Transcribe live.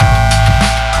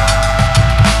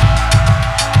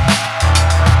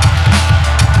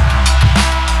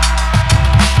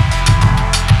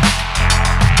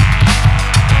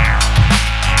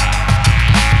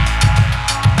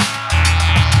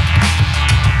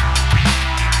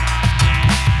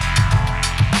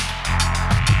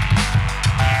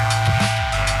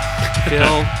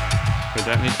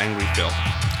don't need angry Phil.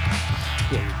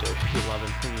 Yeah, you do. You love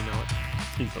him and you know it.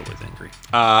 He's always angry.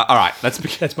 All right, let's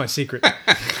begin. That's my secret.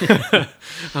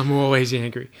 I'm always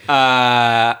angry.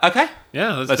 Okay.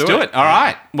 Yeah, Let's do it. All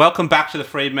right. Welcome back to the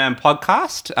Freedman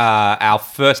Podcast. Our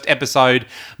first episode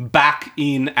back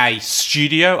in a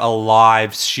studio, a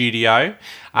live studio.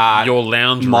 Your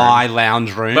lounge room. My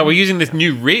lounge room. But we're using this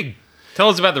new rig. Tell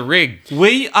us about the rig.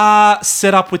 We are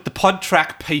set up with the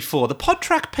PodTrack P4. The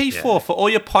PodTrack P4 for all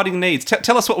your podding needs.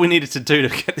 Tell us what we needed to do to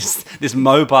get this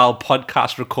mobile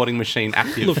podcast recording machine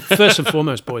active. Look, first and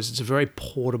foremost, boys, it's a very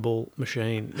portable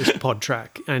machine, this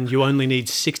PodTrack, and you only need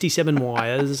 67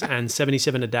 wires and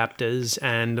 77 adapters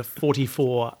and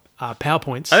 44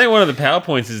 PowerPoints. I think one of the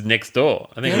PowerPoints is next door.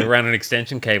 I think we ran an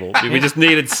extension cable. We just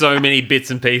needed so many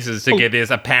bits and pieces to get this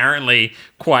apparently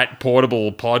quite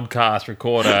portable podcast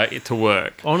recorder to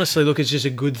work. Honestly, look, it's just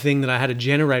a good thing that I had a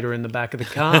generator in the back of the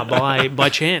car by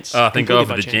chance. Oh, thank Completely God for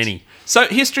by the chance. Jenny. So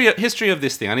history of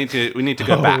this thing. We need to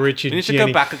go back. Richard we need to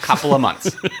Jenny. go back a couple of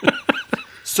months.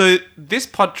 So this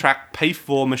PodTrack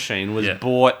P4 machine was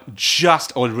bought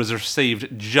was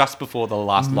received just before the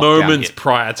last lockdown Moments hit.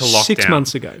 prior to lockdown. 6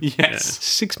 months ago. Yes.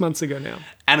 6 months ago now.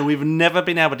 And we've never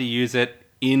been able to use it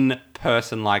in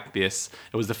person like this.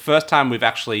 It was the first time we've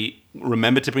actually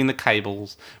remembered to bring the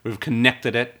cables. We've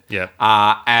connected it. Yeah.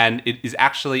 And it is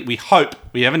actually, we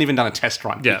haven't even done a test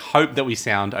run. Yeah. We hope that we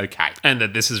sound okay. And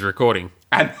that this is recording.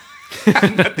 And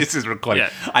that this is recording.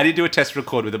 Yeah. I did do a test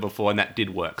record with it before and that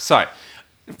did work. So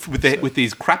with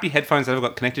these crappy headphones that I've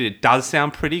got connected, it does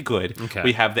sound pretty good. Okay.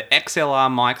 We have the XLR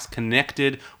mics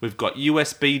connected. We've got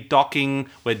USB docking.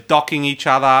 We're docking each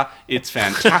other. It's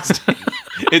fantastic.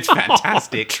 It's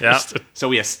fantastic. Yeah. So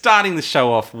we are starting the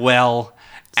show off well.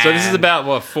 So this is and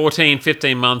about, 14,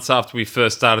 15 months after we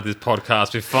first started this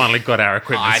podcast. We've finally got our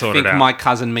equipment I sorted think out. my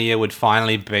cousin Mia would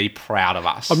finally be proud of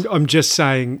us. I'm just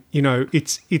saying,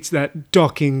 it's that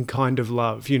docking kind of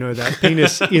love, that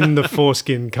penis in the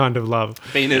foreskin kind of love.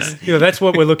 Venus. That's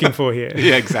what we're looking for here.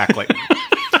 Yeah, exactly.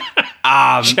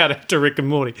 Shout out to Rick and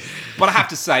Morty. But I have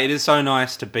to say, it is so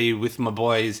nice to be with my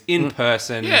boys in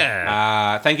person.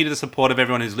 Yeah. Thank you to the support of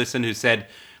everyone who's listened, who said,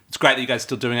 it's great that you guys are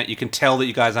still doing it. You can tell that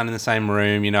you guys aren't in the same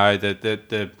room,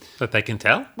 the That they can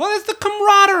tell? well, there's the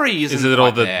camaraderie, Is it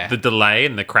all the delay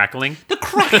and the crackling? the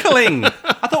crackling.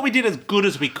 I thought we did as good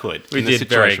as we could. We in the did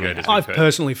very situation we good. had. We I could.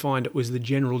 personally find it was the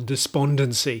general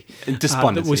despondency,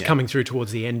 Despondency, that was yeah. coming through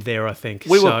towards the end there, I think.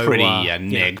 We were So, pretty yeah.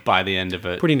 neg by the end of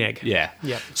it. Pretty neg. Yeah.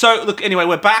 Yep. So, look, anyway,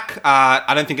 we're back.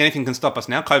 I don't think anything can stop us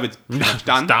now. COVID's pretty much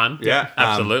done. done. Yeah.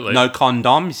 Absolutely. No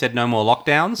condom. You said no more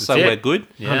lockdowns, so it. we're good.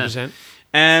 Yeah. 100%.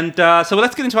 And so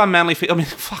let's get into our manly feed.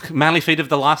 Manly feed of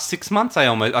the last 6 months.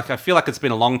 I feel like it's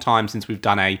been a long time since we've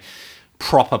done a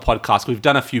proper podcast. We've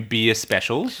done a few beer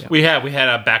specials. Yep. We had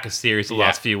our backer series the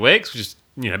last few weeks, which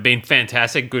has been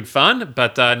fantastic, good fun.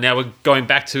 But now we're going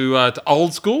back to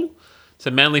old school. So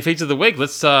manly feats of the week.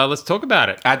 Let's talk about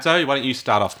it. Adzo, why don't you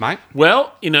start off, mate?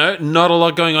 Well, not a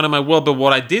lot going on in my world, but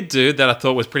what I did do that I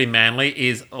thought was pretty manly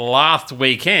is last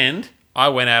weekend I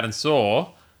went out and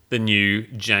saw the new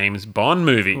James Bond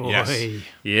movie. Yes. Oi.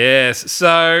 Yes.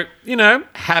 So,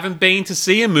 haven't been to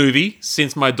see a movie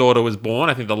since my daughter was born.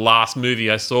 I think the last movie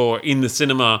I saw in the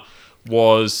cinema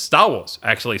was Star Wars,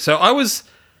 actually. So I was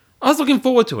looking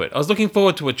forward to it. I was looking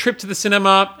forward to a trip to the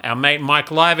cinema. Our mate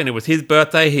Mike Liven, it was his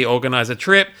birthday. He organised a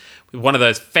trip with one of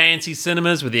those fancy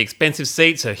cinemas with the expensive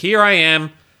seats. So here I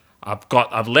am.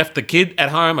 I've left the kid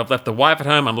at home. I've left the wife at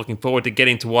home. I'm looking forward to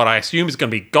getting to what I assume is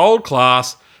going to be gold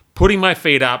class, putting my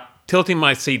feet up, tilting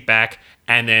my seat back,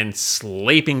 and then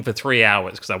sleeping for 3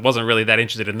 hours because I wasn't really that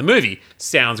interested in the movie.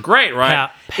 Sounds great,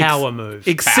 right? Power move.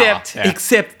 Except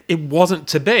it wasn't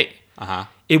to be. Uh-huh.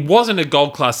 It wasn't a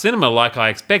gold class cinema like I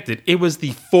expected. It was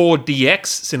the 4DX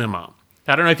cinema.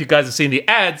 I don't know if you guys have seen the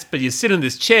ads, but you sit in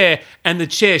this chair and the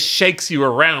chair shakes you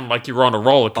around like you're on a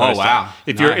roller coaster. Oh, wow.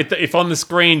 If on the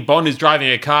screen Bond is driving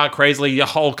a car crazily, your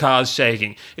whole car's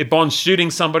shaking. If Bond's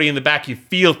shooting somebody in the back, you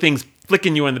feel things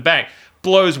flicking you in the back.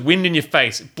 Blows wind in your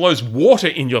face, blows water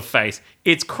in your face.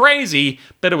 It's crazy,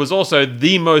 but it was also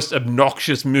the most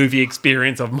obnoxious movie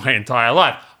experience of my entire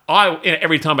life.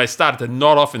 Every time I started to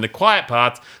nod off in the quiet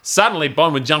parts, suddenly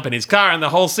Bond would jump in his car and the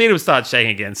whole seat would start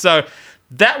shaking again. So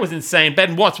that was insane.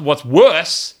 But what's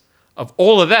worse of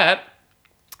all of that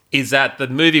is that the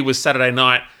movie was Saturday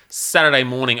night. Saturday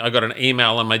morning, I got an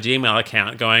email on my Gmail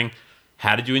account going,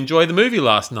 "How did you enjoy the movie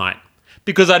last night?"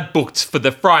 Because I'd booked for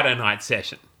the Friday night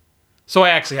session. So I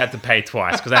actually had to pay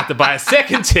twice because I had to buy a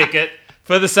second ticket for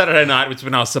for the Saturday night, which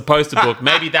when I was supposed to book.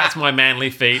 Maybe that's my manly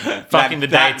feat. Fucking the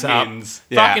that dates up. wins.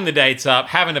 Yeah. Fucking the dates up.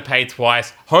 Having to pay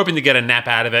twice. Hoping to get a nap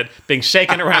out of it. Being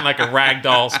shaken around like a rag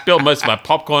doll. Spilled most of my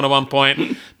popcorn at one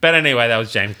point. But anyway, that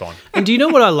was James Bond. And do you know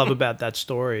what I love about that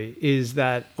story is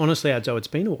that, honestly, Adzo, it's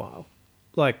been a while.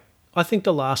 Like, I think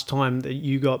the last time that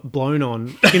you got blown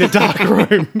on in a dark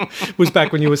room was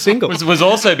back when you were single. Was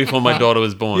also before my daughter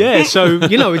was born. Yeah, so,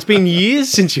 it's been years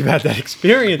since you've had that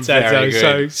experience, Very Adzo.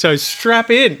 good. So strap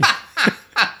in.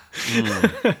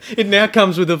 It now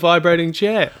comes with a vibrating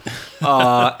chair.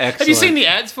 Excellent. Have you seen the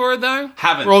ads for it though?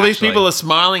 Haven't, Where all these actually. people are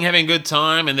smiling, having a good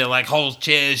time, and they're like whole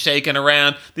chairs shaking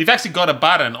around. They've actually got a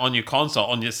button on your console,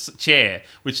 on your chair,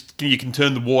 which you can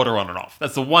turn the water on and off.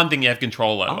 That's the one thing you have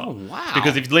control over. Oh, wow.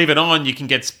 Because if you leave it on, you can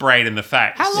get sprayed in the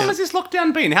face. How long has this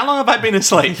lockdown been? How long have I been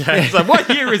asleep? It's like, what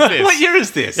year is this? What year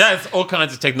is this? Yeah, it's all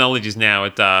kinds of technologies now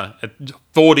at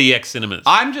 4DX cinemas.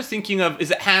 I'm just thinking of,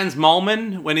 is it Hans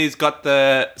Molman when he's got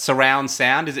the surround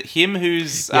sound? Is it him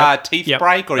whose teeth Yep.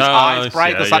 break or his eyes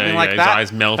break or something like his that?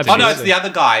 eyes melt. Oh no, it's the other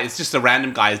guy. It's just a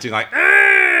random guy who's doing like,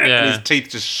 and his Yeah. teeth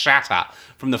just shatter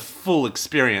from the full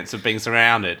experience of being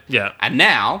surrounded. Yeah. And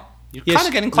now you're Yes. kind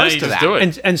of getting close you to just that. do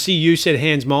it. And see, you said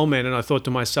Hans Moleman, and I thought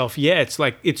to myself, yeah, it's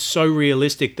like, it's so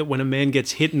realistic that when a man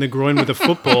gets hit in the groin with a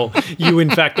football, you in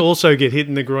fact also get hit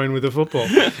in the groin with a football.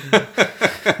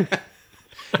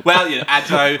 Well,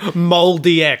 Adzo, Mole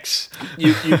DX.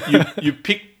 you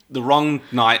picked the wrong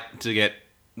night to get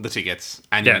the tickets,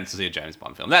 and you Yeah. went to see a James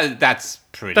Bond film. That's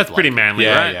pretty. That's pretty blunt. manly,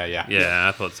 yeah, right? Yeah. Yeah,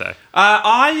 I thought so.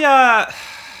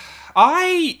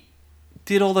 I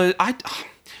did all the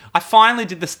I finally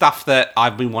did the stuff that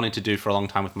I've been wanting to do for a long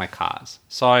time with my cars.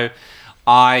 So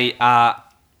I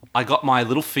got my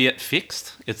little Fiat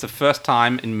fixed. It's the first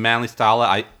time in Manly Style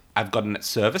I've gotten it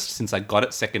serviced since I got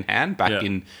it secondhand back Yeah.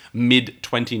 in mid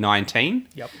 2019.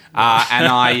 Yep. And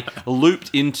I looped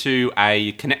into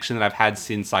a connection that I've had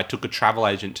since I took a travel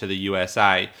agent to the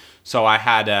USA. So I've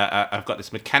got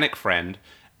this mechanic friend,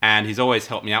 and he's always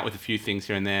helped me out with a few things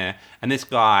here and there. And this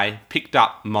guy picked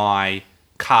up my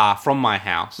car from my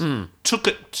house, took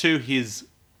it to his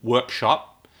workshop,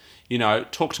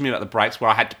 talked to me about the brakes,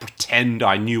 where I had to pretend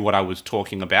I knew what I was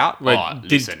talking about. Wait,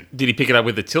 Listen. did he pick it up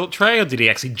with the tilt tray, or did he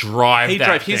actually drive He that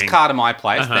drove his thing? car to my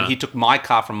place, Uh-huh. then he took my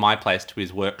car from my place to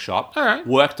his workshop, All right.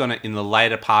 worked on it in the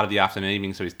later part of the afternoon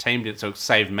evening, so his team did it, so it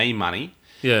saved me money.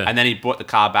 Yeah. And then he brought the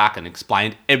car back and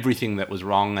explained everything that was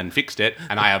wrong and fixed it,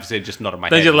 and I obviously just nodded my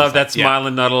head. Don't you and love was that like, yeah. smile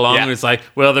and nod along? Yeah. It's like,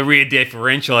 well, the rear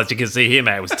differential, as you can see here,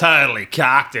 mate, was totally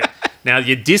cocked it. Now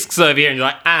your discs over here, and you're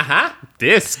like,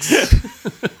 discs.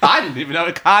 I didn't even know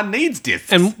a car needs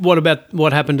discs. And what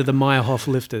happened to the Meyerhoff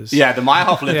lifters? Yeah, the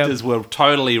Meyerhoff lifters were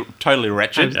totally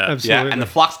wretched. Absolutely. Yeah, and the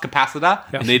flux capacitor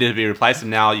Yeah. needed to be replaced,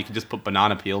 and now you can just put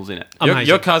banana peels in it. Amazing.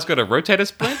 Your car's got a rotator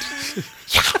splint?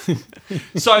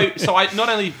 So I not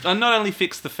only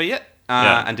fixed the Fiat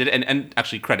Yeah. and did it, and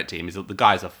actually credit to him, is that the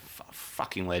guy's a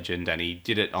fucking legend, and he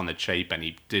did it on the cheap, and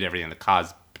he did everything. The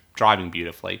car's driving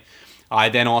beautifully. I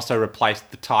then also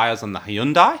replaced the tires on the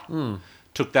Hyundai.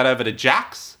 Took that over to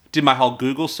Jack's. Did my whole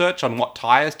Google search on what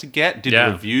tires to get. Did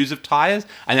Yeah. reviews of tires,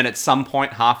 and then at some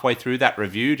point halfway through that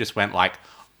review, just went like,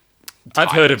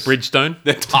 I've heard of Tires. Bridgestone.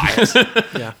 they're tires.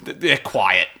 Yeah. They're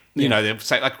quiet. They'll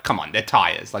say like, come on, they're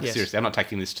tires. Like Yes. seriously, I'm not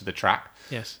taking this to the track.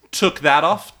 Yes. Took that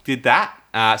off, did that.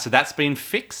 So that's been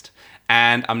fixed.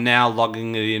 And I'm now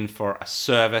logging it in for a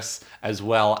service as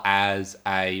well as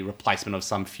a replacement of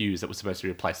some fuse that was supposed to be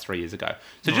replaced 3 years ago.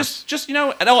 So just and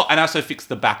I also fixed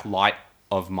the back light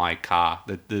of my car.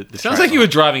 The Sounds like you were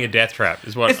driving a death trap,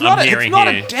 is what It's I'm not. hearing It's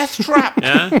not here. a death trap.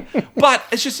 Yeah? But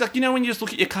it's just like when you just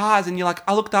look at your cars and you're like,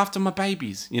 I looked after my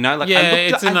babies. Like Yeah, I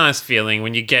looked it's a nice feeling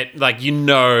when you get, like,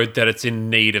 that it's in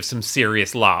need of some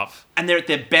serious love. and they're at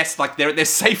their best. Like they're at their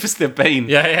safest they've been.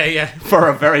 Yeah. For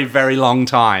a very, very long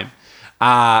time.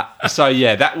 So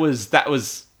yeah, that was,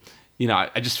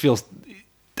 I just feel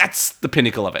that's the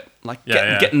pinnacle of it. Like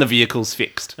Yeah. getting the vehicles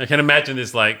fixed. I can imagine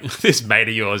this, like, this mate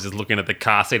of yours is looking at the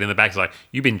car seat in the back. He's like,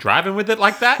 you been driving with it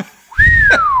like that?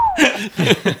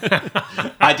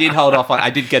 I did hold off on, I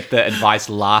did get the advice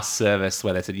last service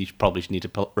where they said you probably need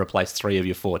to replace 3 of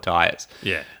your 4 tires.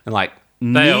 Yeah. And like,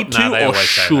 They need to always or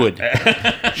say should?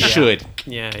 Should.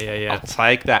 Yeah. I'll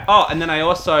take that. Oh, and then I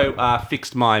also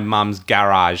fixed my mum's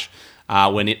garage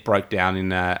when it broke down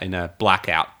in a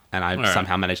blackout. and I right.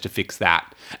 somehow managed to fix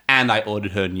that. And I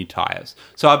ordered her new tyres.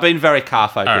 So I've been very car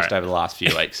focused right. over the last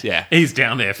few weeks. Yeah. He's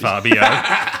down there, Fabio.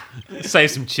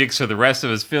 Save some chicks for the rest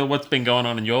of us. Phil, what's been going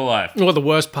on in your life? Well, the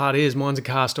worst part is mine's a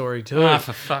car story too.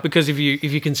 For fuck. Because if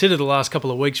you consider the last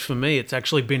couple of weeks for me, it's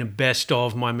actually been a best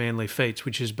of my manly feats,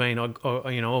 which has been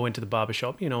I went to the barber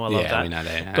shop. I love Yeah, that. we know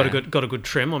that. Got a good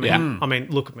trim. I mean,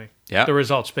 look at me. Yeah. The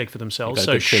results speak for themselves. You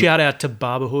got a So good trim. shout out to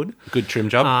Barberhood Good trim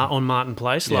job. on Martin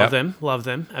Place. Yep. Love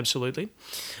them, absolutely.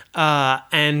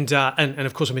 And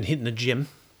of course I've been hitting the gym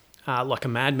like a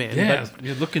madman. Yeah,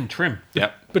 you're looking trim.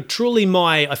 yep. But truly,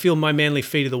 I feel my manly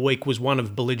feat of the week was one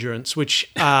of belligerence, which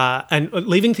and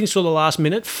leaving things till the last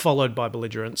minute, followed by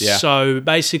belligerence. Yeah. So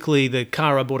basically, the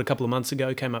car I bought a couple of months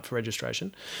ago came up for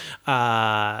registration.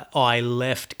 I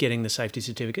left getting the safety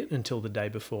certificate until the day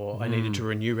before I needed to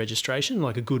renew registration,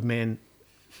 like a good man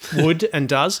would and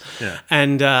does. Yeah.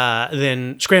 And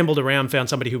then scrambled around, found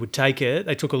somebody who would take it.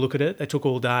 They took a look at it. They took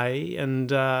all day,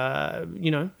 and I've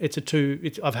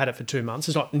had it for 2 months.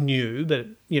 It's not new, but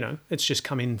it's just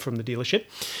come in from the dealership,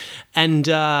 and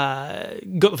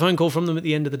got the phone call from them at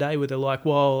the end of the day where they're like,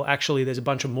 "Well, actually, there's a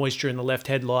bunch of moisture in the left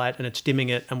headlight, and it's dimming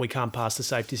it, and we can't pass the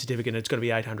safety certificate. And it's got to be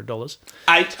 $800."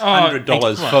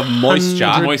 $800 for moisture.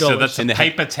 $100. Moisture, that's in a the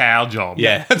head. paper towel job.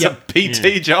 Yeah, that's Yep. a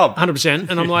PT job. 100%.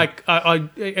 And I'm like,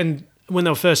 and when they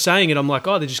were first saying it, I'm like,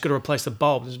 oh, they just got to replace the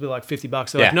bulb. This will be like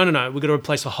 $50. They're like, Yeah. no, we've got to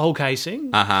replace the whole casing.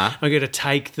 Uh-huh. I'm going to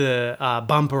take the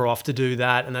bumper off to do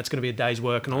that, and that's going to be a day's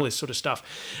work and all this sort of stuff.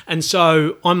 And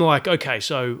so I'm like, okay,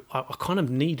 so I kind of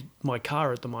need my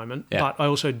car at the moment, Yeah. but I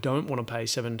also don't want to pay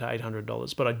 $700 to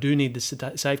 $800, but I do need the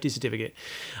safety certificate.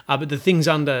 But the thing's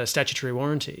under statutory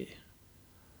warranty.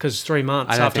 Because 3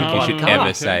 months I don't after think you you buy should the car.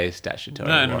 ever say statutory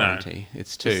No. warranty.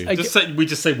 It's too. We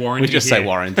just say warranty. We just say here.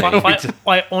 warranty.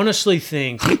 I honestly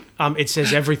think it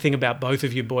says everything about both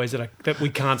of you boys that we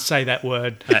can't say that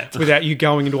word without you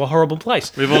going into a horrible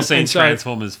place. We've all seen And so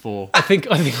Transformers 4. I think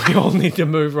we all need to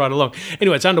move right along.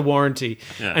 Anyway, it's under warranty,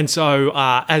 Yeah. and so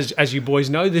as you boys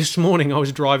know, this morning I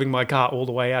was driving my car all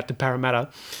the way out to Parramatta.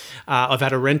 I've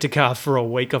had a rent-a-car for a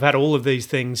week. I've had all of these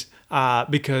things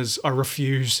because I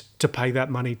refuse to pay that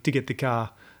money to get the car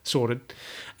sorted.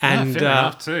 And fair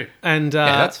enough too. And Yeah,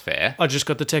 that's fair. I just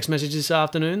got the text message this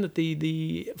afternoon that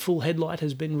the full headlight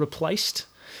has been replaced.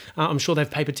 I'm sure they've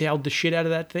paper toweled the shit out of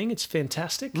that thing. It's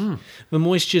fantastic. The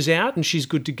moisture's out and she's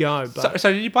good to go. But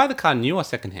So did you buy the car new or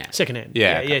secondhand? secondhand,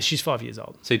 Yeah, yeah, okay. she's 5 years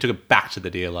old. So you took it back to the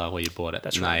dealer where you bought it.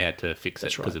 That's and right. they had to fix it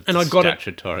That's because right. of And I got it-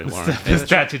 statutory warranty. It's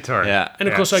statutory. Yeah. And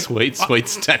of course, Sweet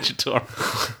statutory.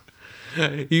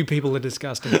 you people are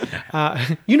disgusting.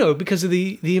 Because of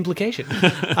the implication.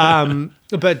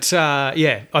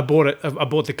 Yeah, I bought it. I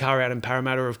bought the car out in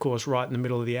Parramatta, of course, right in the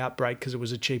middle of the outbreak because it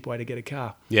was a cheap way to get a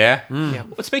car. Yeah. Yeah.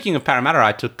 Well, speaking of Parramatta,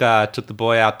 I took the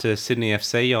boy out to Sydney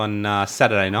FC on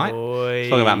Saturday night. Boy.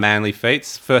 Talking about manly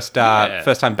feats. First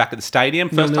time back at the stadium.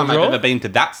 First Nil-nil time I've draw? ever been to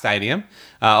that stadium.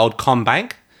 Old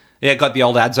CommBank. Yeah, got the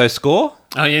old Adzo score.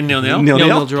 Oh, yeah, 0-0. Nil-nil.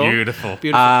 Nil-nil draw. Beautiful.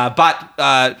 Beautiful.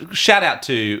 But shout out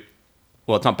to,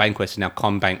 well, it's not Bankwest, it's now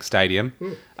CommBank Stadium.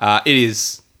 It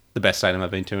is the best stadium I've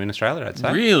been to in Australia, I'd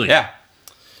say. Really? Yeah.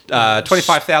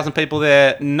 25,000 people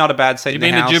there. Not a bad seat You in the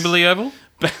been to house. Jubilee Oval?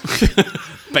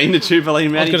 Been to Jubilee I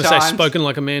was many going to times. say, spoken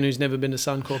like a man who's never been to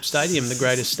Suncorp Stadium, the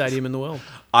greatest stadium in the world.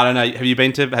 I don't know. Have you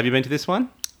been to this one?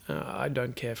 I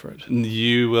don't care for it.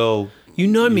 You will. You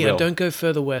know me, You I will. don't go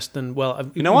further west than,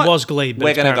 You know what? it was Glebe, but We're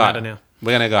it's gonna Parramatta go. now.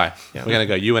 We're gonna go. We're gonna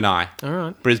go. You and I. All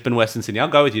right. Brisbane, Western Sydney. I'll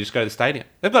go with you. Just go to the stadium.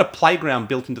 They've got a playground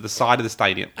built into the side of the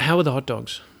stadium. How are the hot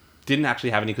dogs? Didn't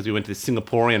actually have any because we went to this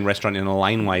Singaporean restaurant in a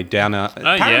laneway down a.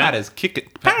 yeah. Parramatta's kick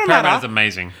it. Parramatta's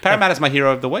amazing. Parramatta's my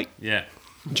hero of the week. Yeah.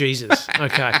 Jesus.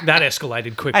 Okay. That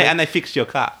escalated quickly. Hey, and they fixed your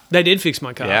car. They did fix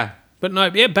my car. Yeah. But no,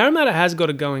 Parramatta has got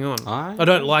it going on. I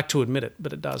don't like to admit it,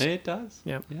 but it does. It does.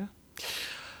 Yeah. Yeah.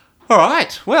 All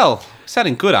right. Well,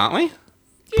 sounding good, aren't we?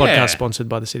 Podcast Yeah. sponsored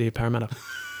by the City of Parramatta.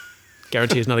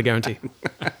 Guarantee is not a guarantee.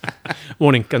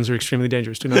 Warning, guns are extremely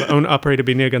dangerous. Do not own, operate, or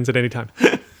be near guns at any time.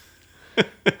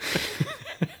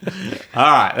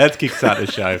 All right. Let's kickstart the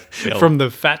show. Phil. From the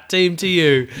fat team to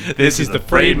you, this is the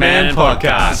Freed Man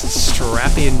Podcast.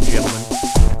 Strap in, gentlemen.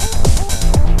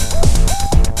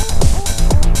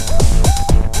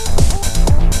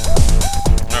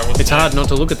 It's hard not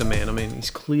to look at the man. I mean,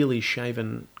 he's clearly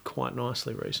shaven quite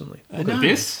nicely recently. Look at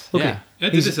this. Look Yeah. at I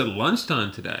did this at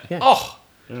lunchtime today. Yeah. Oh,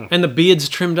 And the beard's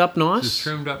trimmed up nice. Just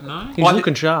trimmed up nice. He's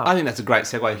looking sharp. I think that's a great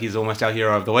segue. He's almost our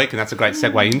hero of the week, and that's a great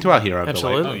segue into our hero of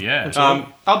Absolutely. the week. Oh yeah.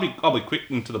 Absolutely. I'll be quick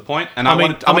and to the point. And I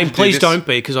wanted to do please this- don't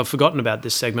be, because I've forgotten about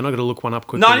this segment. I've got to look one up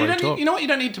quickly. No, while you we don't. talk. You know what? You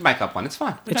don't need to make up one. It's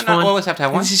fine. It's You fine. don't always have to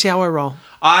have one. This is how I roll.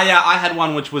 I had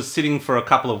one which was sitting for a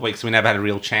couple of weeks. We never had a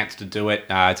real chance to do it.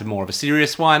 It's a more of a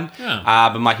serious one. Yeah.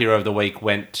 But my hero of the week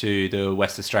went to the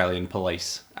West Australian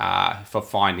Police for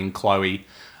finding Chloe.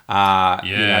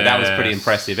 That was pretty Yes.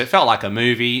 impressive. It felt like a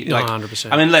movie. No, Like,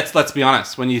 100%. I mean, let's be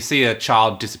honest. When you see a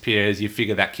child disappears, you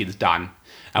figure that kid's done.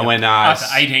 And when After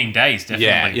 18 days, definitely.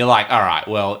 yeah, you're like, all right,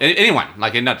 well, anyone,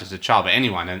 like not just a child, but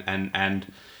anyone, and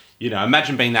you know,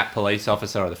 imagine being that police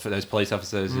officer or those police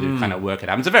officers who kind of work it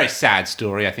out. It's a very sad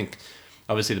story. I think,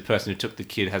 obviously, the person who took the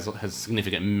kid has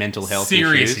significant mental health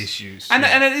Serious issues. issues. And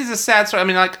it is a sad story. I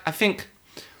mean, like, I think,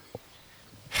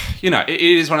 you know, it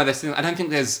is one of those things. I don't think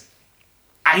there's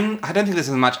as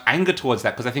much anger towards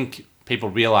that, because I think people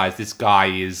realize this guy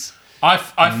is. I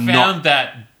found Not-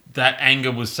 that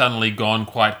anger was suddenly gone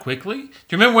quite quickly. Do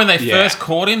you remember when they Yeah. first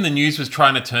caught him? The news was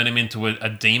trying to turn him into a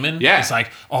demon. Yeah. It's like,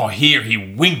 oh, here he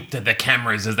winked at the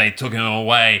cameras as they took him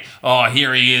away. Oh,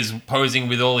 here he is posing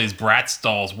with all his Bratz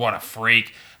dolls. What a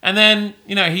freak! And then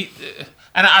and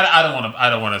I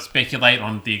don't want to speculate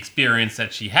on the experience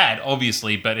that she had,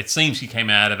 obviously, but it seems she came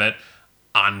out of it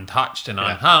untouched and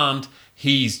unharmed.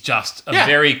 He's just a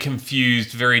very confused,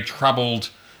 very troubled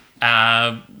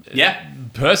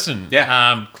person.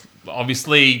 Yeah.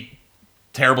 Obviously,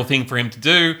 terrible thing for him to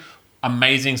do.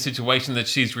 Amazing situation that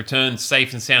she's returned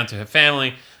safe and sound to her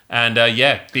family. And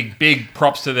big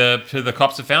props to the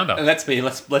cops that found her. And let's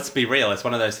be real. It's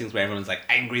one of those things where everyone's like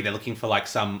angry. They're looking for like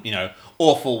some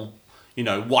awful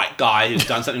white guy who's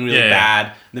done something really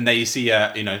bad. And then you see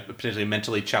a potentially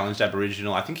mentally challenged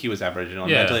Aboriginal. I think he was Aboriginal.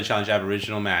 Yeah. Mentally challenged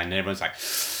Aboriginal man. And everyone's like,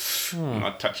 I'm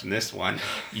not touching this one.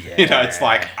 Yeah. It's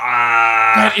like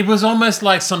But it was almost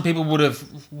like some people would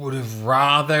have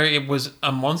rather it was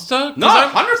a monster. No,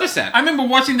 100%. I remember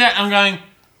watching that and going,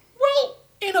 well,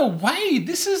 in a way,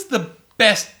 this is the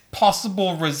best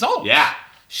possible result. Yeah.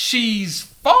 She's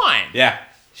fine. Yeah.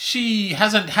 She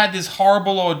hasn't had this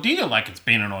horrible ordeal. Like, it's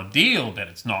been an ordeal, but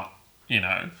it's not,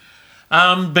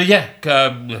 But yeah,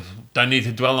 don't need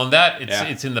to dwell on that.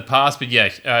 It's in the past. But yeah,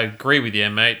 I agree with you,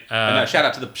 mate. No, shout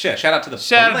out to the police. Shout out to for the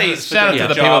doing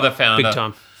people job. that found Big her.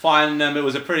 time. Finding them, it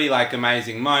was a pretty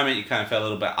amazing moment. You kind of felt a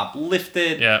little bit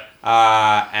uplifted. Yeah.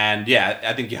 And yeah,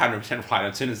 I think you're 100% right.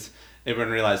 As soon as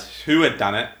everyone realised who had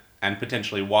done it and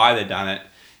potentially why they'd done it,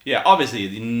 yeah,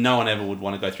 obviously no one ever would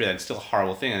want to go through that. It's still a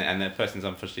horrible thing, and the person's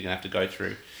unfortunately going to have to go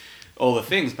through all the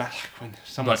things. But when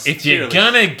someone, But if you're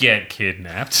gonna get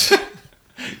kidnapped,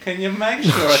 can you make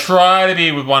sure? try to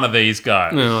be with one of these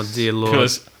guys. Oh dear lord.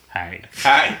 Because hey,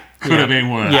 Hey, could have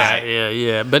been worse.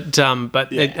 Yeah.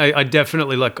 But Yeah. I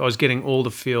definitely I was getting all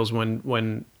the feels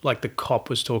when the cop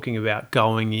was talking about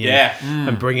going in Yeah.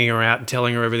 and bringing her out and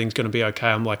telling her everything's going to be okay.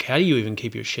 I'm like, how do you even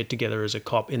keep your shit together as a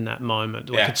cop in that moment?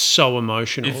 Like, Yeah. it's so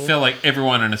emotional. It felt like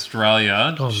everyone in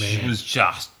Australia man. was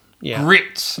just Yeah.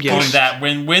 gripped Yes. on that.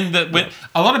 When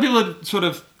a lot of people had sort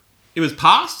of, it was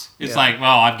past. It's like,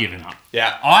 well, I've given up.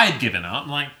 Yeah. I'd given up. I'm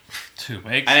like, 2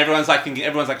 weeks. And everyone's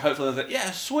hopeful. Like,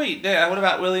 yeah, sweet. Yeah, what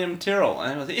about William Tyrrell?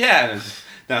 And everyone's like, yeah. And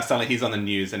now suddenly he's on the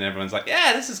news, and everyone's like,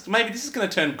 yeah, this is going to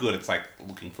turn good. It's like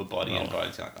looking for body and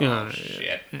bones. You're like, oh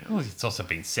shit. Well, it's also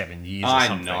been 7 years or I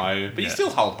something. know, but you Yeah.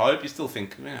 still hold hope. You still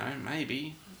think,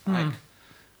 maybe. Like,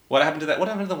 what happened to that? What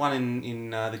happened to the one in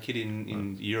the kid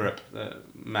in Europe?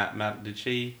 Matt, did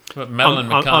she? But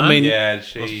Madeline I McCann? mean- Yeah,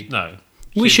 she. no.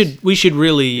 We should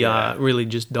really really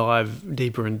just dive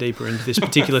deeper and deeper into this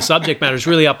particular subject matter. It's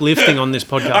really uplifting on this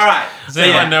podcast. All right. Does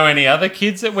anyone know any other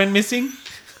kids that went missing?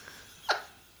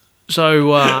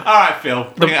 So All right, Phil.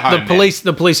 Bring it home.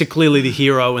 the police are clearly the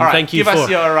hero, and All right, thank you give for us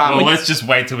your. Well, let's just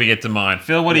wait till we get to mine.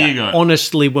 Phil, what do you got?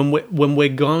 honestly, when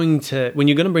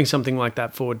you're going to bring something like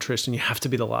that forward, Tristan, you have to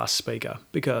be the last speaker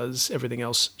because everything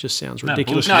else just sounds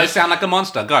ridiculous. No, you sound like a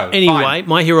monster. Go. Anyway, Fine.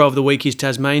 my hero of the week is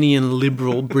Tasmanian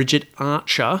Liberal Bridget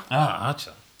Archer.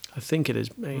 Archer. I think it is.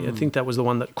 I think that was the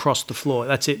one that crossed the floor.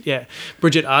 That's it, yeah.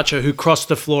 Bridget Archer, who crossed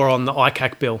the floor on the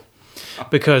ICAC bill.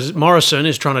 Because Morrison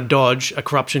is trying to dodge a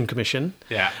corruption commission.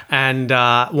 Yeah. And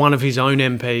one of his own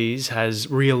MPs has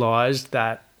realised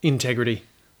that integrity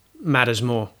matters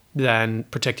more than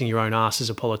protecting your own ass as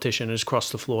a politician, and has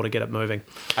crossed the floor to get it moving.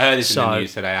 I heard this in So- the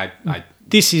news today. I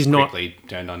This is not... quickly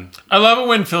turned on. I love it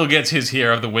when Phil gets his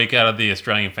hero of the week out of the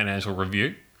Australian Financial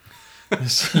Review.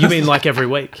 You mean like every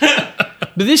week?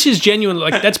 But this is genuine.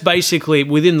 Like, that's basically,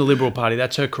 within the Liberal Party,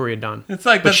 that's her career done. It's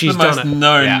like But that's the she's most done it.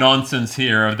 no-nonsense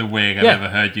hero of the week I've Yeah. ever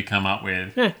heard you come up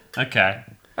with. Yeah. Okay.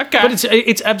 Okay. But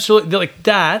it's absolutely like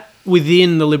that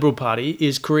within the Liberal Party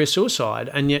is career suicide,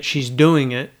 and yet she's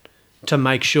doing it to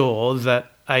make sure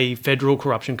that a federal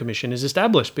corruption commission is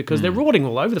established because they're rotting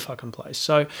all over the fucking place.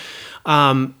 So,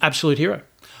 absolute hero.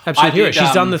 Absolute hero. did,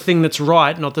 She's done the thing that's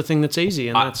right, not the thing that's easy,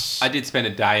 and that's I did spend a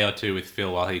day or two with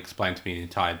Phil while he explained to me the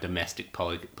entire domestic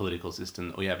political system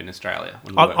that we have in Australia.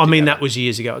 when we worked I mean, together. that was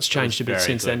years ago. It's changed a bit very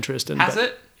since good. then, Tristan. Has but-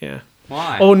 it? Yeah.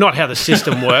 Why? Or not how the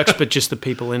system works, but just the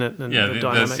people in it and Yeah, the the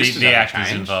dynamics. seat- the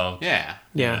actors involved. Yeah.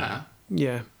 Yeah.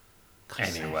 Yeah.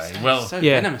 Anyway, well, So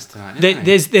Yeah. venomous tonight.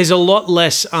 Isn't There's a lot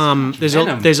less venom.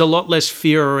 there's a lot less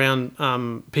fear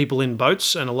around people in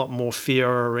boats and a lot more fear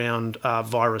around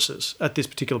viruses at this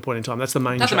particular point in time. That's the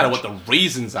main. Doesn't matter change. what the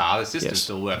reasons are. The system Yes.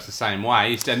 still works the same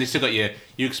way. And you still got your.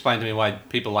 You explained to me why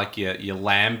people like your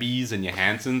Lambies and your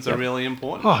Hansons are really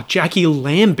important. Oh, Jackie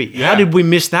Lambie. Yeah. How did we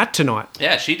miss that tonight?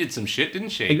 Yeah, she did some shit, didn't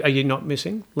she? Are you not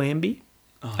missing Lambie?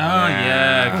 oh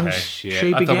yeah, okay. Shit. She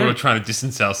I thought we began. were trying to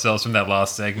distance ourselves from that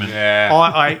last segment. Yeah.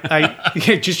 I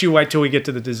just you wait till we get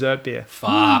to the dessert beer.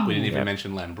 Fuck. We didn't even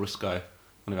mention Lambrusco,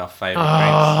 one of our favourite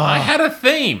I had a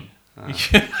theme.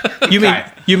 You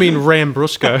mean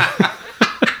Rambrusco?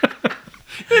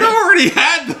 It already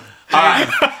had. drinks. All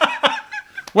right.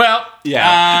 Well,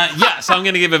 Yeah. so I'm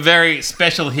going to give a very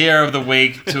special hero of the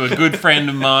week to a good friend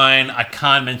of mine. I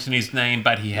can't mention his name,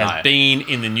 but he has No. been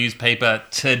in the newspaper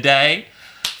today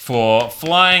for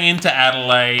flying into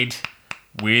Adelaide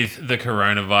with the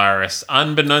coronavirus.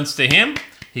 Unbeknownst to him,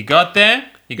 he got there,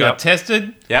 he got Yep.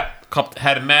 tested, Yep.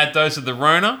 had a mad dose of the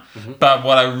Rona. But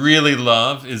what I really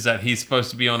love is that he's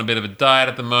supposed to be on a bit of a diet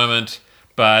at the moment.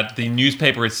 But the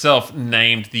newspaper itself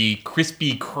named the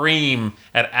Krispy Kreme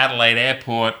at Adelaide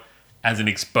Airport as an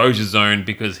exposure zone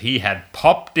because he had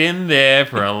popped in there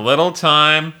for a little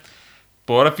time,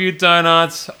 bought a few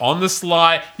donuts on the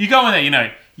sly. You go in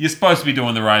there, you're supposed to be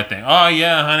doing the right thing. Oh,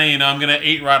 yeah, honey, I'm going to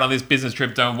eat right on this business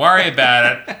trip. Don't worry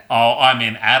about it. Oh, I'm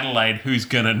in Adelaide. Who's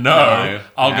going to know? No,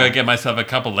 I'll yeah. go get myself a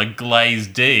couple of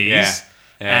glazed D's. Yeah,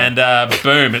 yeah. And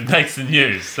boom, it makes the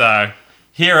news. So,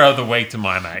 hero of the week to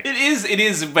my mate. It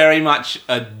is very much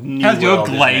a new How's your world,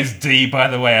 isn't glazed D, by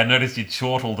the way? I noticed you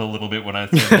chortled a little bit when I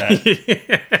said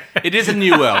that. It is a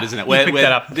new world, isn't it? Where, picked where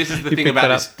that up. This is the You thing picked about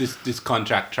that this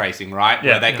contract tracing, right?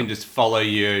 Yeah. Where they can just follow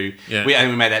you. Yeah.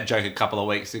 We made that joke a couple of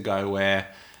weeks ago where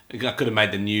I could have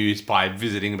made the news by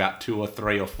visiting about 2 or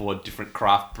 3 or 4 different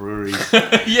craft breweries.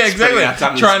 Yeah, Spreading out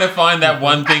something. Trying to find that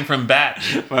one thing from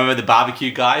Batch. Remember the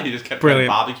barbecue guy who just kept Brilliant.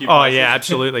 going barbecue Oh places? yeah,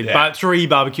 absolutely. Yeah. But 3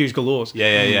 barbecues galore.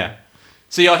 Yeah.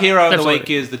 So your hero of the Absolutely. week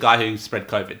is the guy who spread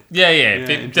COVID. Yeah,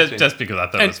 interesting. just because I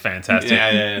thought it was fantastic.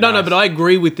 Yeah. No, nice. but I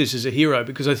agree with this as a hero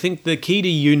because I think the key to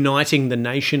uniting the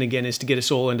nation again is to get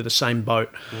us all into the same boat.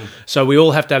 So we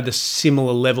all have to have the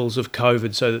similar levels of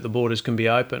COVID so that the borders can be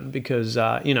open because,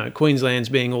 Queensland's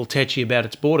being all tetchy about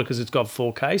its border because it's got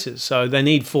 4 cases. So they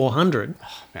need 400.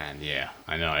 Man, yeah,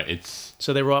 I know. It's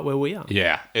So they're right where we are.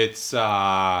 it's.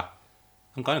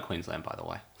 I'm going to Queensland, by the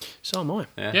way. So am I.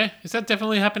 Yeah, is that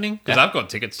definitely happening? Because Yeah. I've got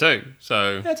tickets too.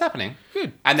 So Yeah, it's happening.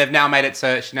 Good. And they've now made it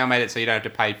so you don't have to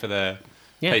pay for the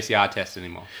Yeah. PCR test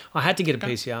anymore. I had to get a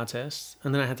PCR test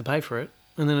and then I had to pay for it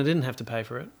and then I didn't have to pay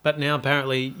for it. But now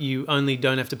apparently you only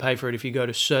don't have to pay for it if you go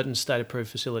to certain state-approved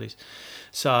facilities.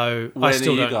 So When I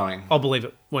still are you don't. going? I'll believe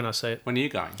it when I see it. When are you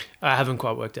going? I haven't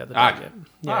quite worked out the Okay. date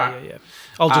yet. All right. Yeah.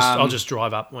 I'll just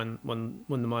drive up when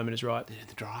the moment is right. The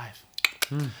drive.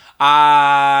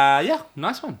 Yeah,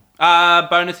 nice one.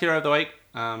 Bonus hero of the week.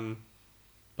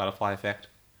 Butterfly Effect.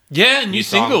 yeah, new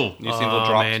song. single. New single Oh,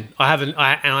 dropped. man, I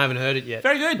haven't heard it yet.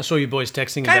 Very good. I saw you boys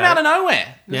texting Came about out of it.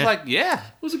 nowhere. It was Yeah. like, yeah.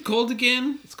 What's it called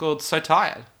again? It's called So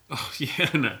Tired. Oh yeah,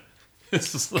 no.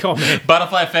 This is Come on, man.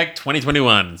 Butterfly Effect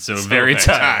 2021. So, very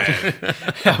tired.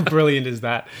 How brilliant is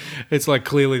that? It's like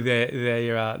clearly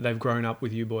they've grown up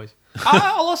with you boys.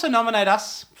 I'll also nominate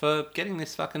us for getting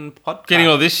this fucking podcast. Getting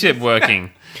all this shit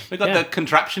working. We got Yeah. the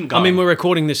contraption going. I mean, we're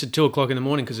recording this at 2:00 in the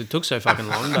morning because it took so fucking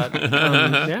long. But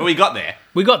yeah. But we got there.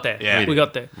 we got there. Yeah. we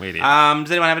got there. We did.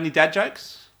 Does anyone have any dad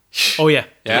jokes? Oh yeah,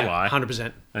 Yeah. Do I?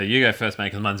 100%. You go first, mate,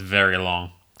 because mine's very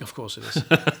long. Of course it is.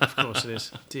 Of course it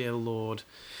is. Dear Lord.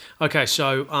 Okay,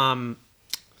 so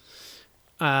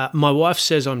my wife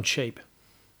says I'm cheap,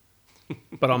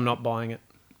 but I'm not buying it.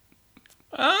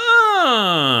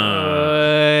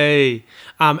 Hey.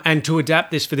 And to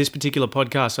adapt this for this particular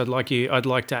podcast, I'd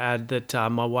like to add that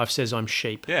my wife says I'm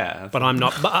sheep. Yeah. But I'm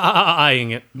not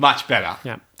buying it. Much better.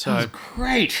 Yeah. So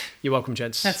Great. you're welcome,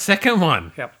 gents. That second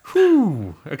one. Yep.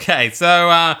 Whew. Okay,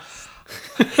 so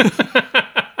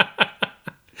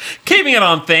keep keeping it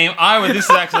on theme, this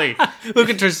is actually... Look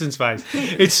at Tristan's face.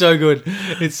 It's so good.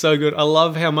 It's so good. I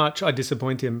love how much I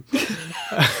disappoint him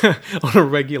on a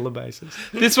regular basis.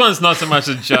 This one's not so much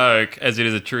a joke as it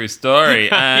is a true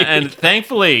story. And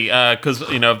thankfully, because,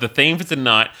 of the theme for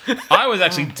tonight, I was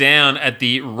actually down at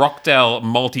the Rockdale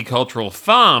Multicultural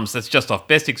Farms. That's just off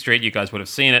Bestick Street. You guys would have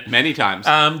seen it. Many times.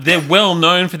 They're well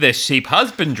known for their sheep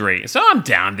husbandry. So I'm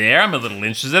down there. I'm a little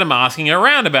interested. I'm asking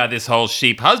around about this whole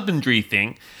sheep husbandry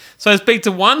thing. So I speak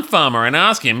to one farmer and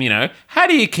ask him, how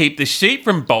do you keep the sheep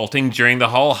from bolting during the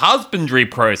whole husbandry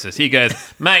process? He goes,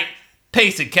 mate,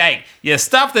 piece of cake. You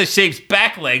stuff the sheep's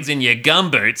back legs in your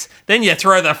gumboots, then you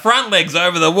throw the front legs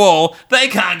over the wall. They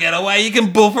can't get away. You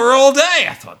can buffer all day.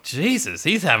 I thought, Jesus,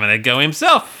 he's having a go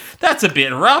himself. That's a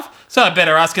bit rough. So I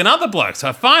better ask another bloke. So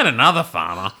I find another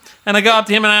farmer. And I go up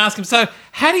to him and I ask him, so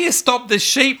how do you stop the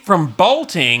sheep from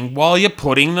bolting while you're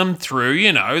putting them through,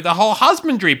 the whole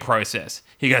husbandry process?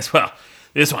 He goes, well,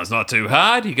 this one's not too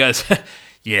hard. He goes,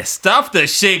 you stuff the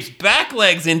sheep's back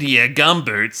legs into your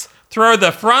gumboots, throw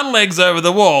the front legs over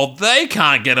the wall. They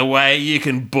can't get away. You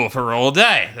can buffer all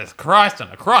day. There's Christ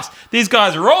on a cross. These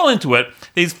guys are all into it.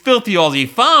 These filthy Aussie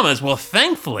farmers. Well,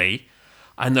 thankfully,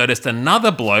 I noticed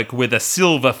another bloke with a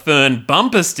silver fern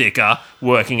bumper sticker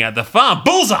working at the farm.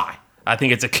 Bullseye! I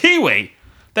think it's a Kiwi.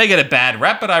 They get a bad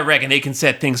rap, but I reckon he can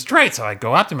set things straight. So I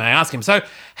go up to him and I ask him, so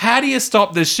how do you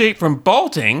stop the sheep from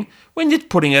bolting when you're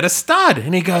putting it a stud?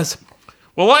 And he goes,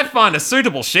 well, I find a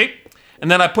suitable sheep,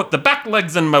 and then I put the back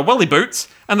legs in my welly boots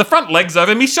and the front legs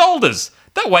over me shoulders.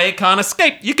 That way it can't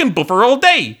escape. You can buffer all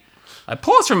day. I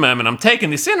pause for a moment. I'm taking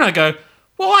this in and I go,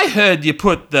 well, I heard you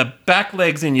put the back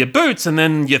legs in your boots and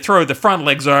then you throw the front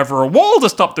legs over a wall to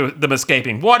stop them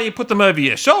escaping. Why do you put them over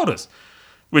your shoulders?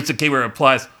 Which the Kiwi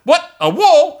replies, what, a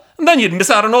wall? And then you'd miss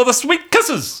out on all the sweet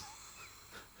kisses.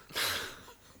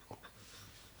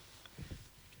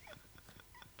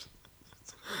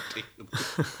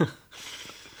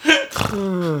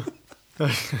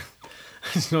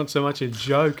 It's not so much a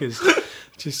joke as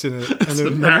just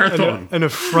an marathon. an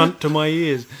affront to my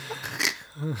ears.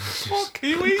 What,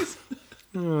 Kiwis?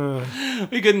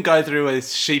 We couldn't go through a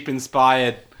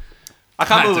sheep-inspired... I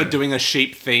can't believe we're doing a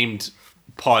sheep-themed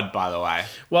pod, by the way.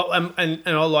 Well, and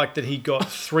I like that he got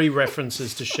 3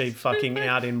 references to sheep fucking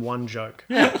out in one joke.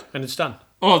 Yeah. And it's done.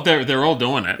 Oh, they're all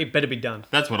doing it. It better be done.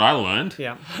 That's what I learned.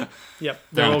 Yeah. Yep.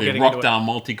 They're all at the getting into it. Rockdale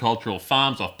Multicultural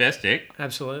Farms off Bestick.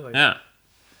 Absolutely. Yeah.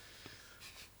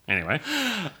 Anyway.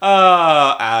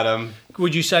 Oh, Adam.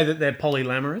 Would you say that they're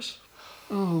polyamorous?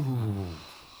 Oh,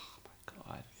 my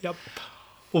God. Yep.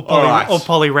 Or, All right. or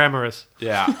polyramorous.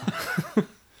 Yeah.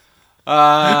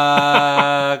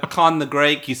 Con the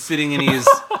Greek, he's sitting in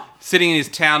his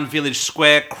town village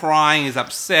square crying, he's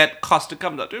upset. Costa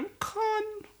comes up to him, Con,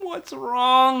 what's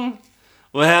wrong?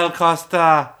 Well,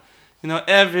 Costa,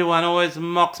 everyone always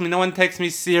mocks me, no one takes me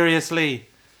seriously.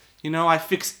 I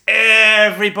fix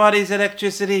everybody's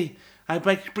electricity. I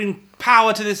bring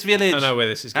power to this village. I know where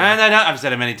this is going. And they don't, I've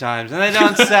said it many times, and they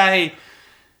don't say,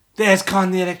 there's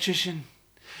Con the electrician.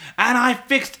 And I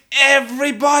fixed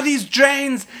everybody's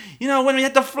drains. When we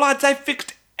had the floods, I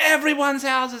fixed everyone's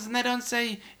houses. And they don't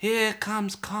say, here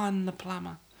comes Con the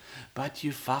plumber. But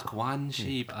you fuck one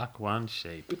sheep. Fuck one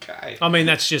sheep. Okay. I mean,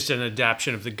 that's just an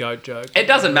adaptation of the goat joke. It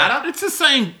doesn't matter. It's the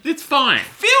same. It's fine.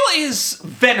 Phil is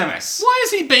venomous. Why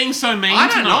is he being so mean I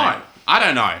don't tonight? know. I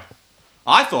don't know.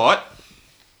 I thought...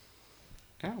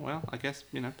 Yeah, well, I guess,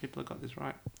 people have got this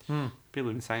right. People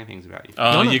have been saying things about you.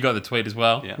 Oh, No. you got the tweet as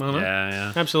well? Yeah. No.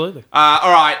 Yeah. Absolutely.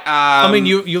 All right. I mean,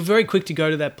 you're very quick to go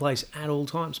to that place at all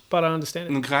times, but I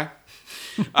understand it. Okay.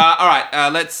 All right.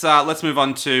 Let's move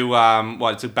on to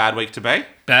what? It's a bad week to be.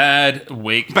 Bad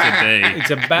week to be.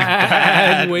 It's a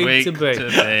bad week to be.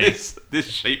 This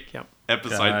sheep Yep.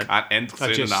 episode God. can't end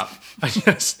soon enough. I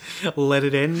just let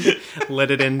it end. Let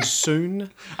it end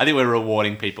soon. I think we're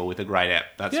rewarding people with a great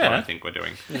app. That's what Yeah. I think we're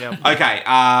doing. Yeah. Okay.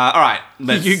 All right.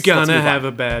 You're gonna have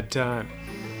a bad time.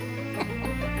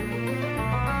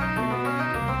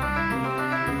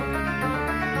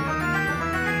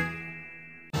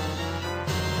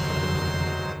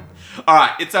 All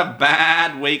right. It's a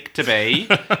bad week to be.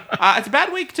 It's a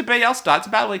bad week to be. I'll start. It's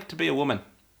a bad week to be a woman.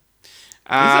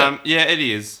 Yeah, it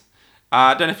is.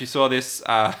 I don't know if you saw this.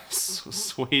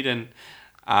 Sweden,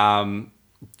 they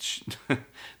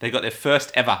got their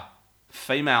first ever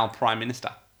female prime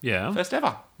minister. Yeah. First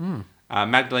ever.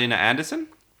 Magdalena Andersson.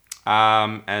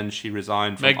 And she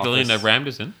resigned from Magdalena office.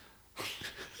 Ramderson.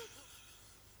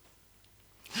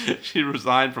 She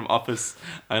resigned from office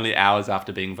only hours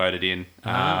after being voted in.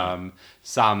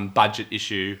 Some budget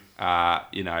issue,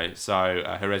 so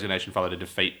her resignation followed a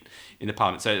defeat in the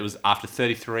parliament. So it was after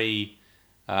 33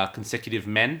 consecutive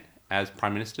men as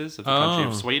prime ministers of the country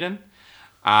of Sweden.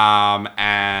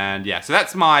 And yeah, so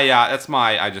that's my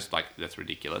I just like, that's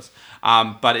ridiculous.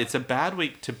 But it's a bad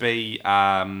week to be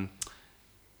an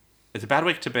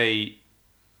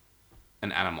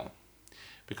animal,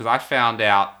 because I found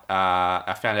out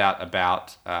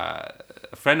about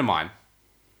a friend of mine,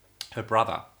 her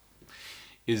brother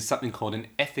is something called an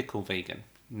ethical vegan.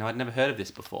 No, I'd never heard of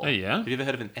this before. Oh, yeah? Have you ever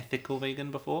heard of an ethical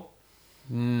vegan before?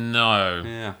 No.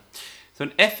 Yeah. So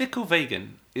an ethical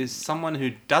vegan is someone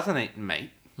who doesn't eat meat,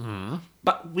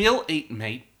 but will eat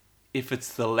meat if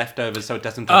it's the leftovers, so it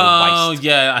doesn't go to Oh, waste.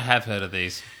 yeah, I have heard of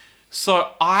these.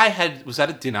 So was at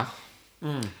a dinner,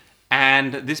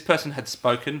 and this person had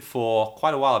spoken for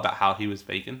quite a while about how he was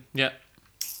vegan, Yeah.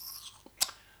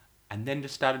 and then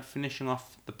just started finishing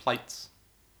off the plates,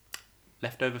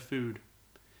 leftover food.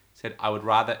 Said, I would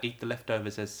rather eat the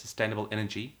leftovers as sustainable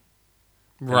energy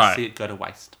than see Right. it go to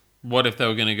waste. What if they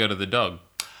were going to go to the dog?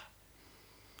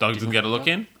 Dog doesn't get a look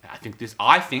in?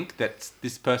 I think that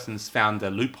this person's found a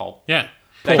loophole. Yeah.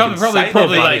 They can say they're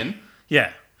vegan.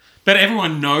 Yeah. But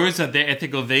everyone knows that they're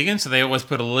ethical vegan, so they always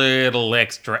put a little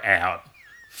extra out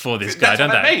for this guy, That's don't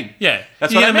what they? I mean. Yeah.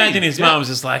 That's you what can I mean. imagine his Yeah. mum was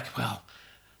just like, well,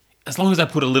 as long as I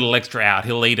put a little extra out,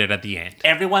 he'll eat it at the end.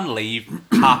 Everyone leave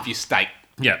half your steak,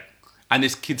 Yeah. and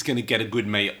this kid's going to get a good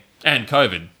meal. And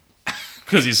COVID.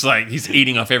 Because he's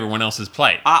eating off everyone else's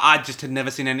plate. I just had never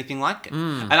seen anything like it.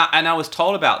 And I was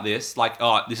told about this, like,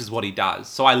 oh, this is what he does.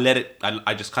 So I let it,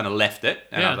 I just kind of left it.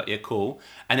 And I was like, yeah, cool.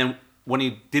 And then when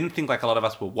he didn't think like a lot of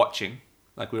us were watching,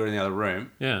 like we were in the other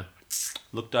room, Yeah.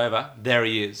 looked over, there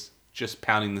he is, just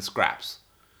pounding the scraps.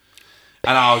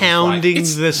 And I was Pounding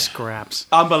just like, the it's scraps.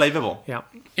 unbelievable. Yeah.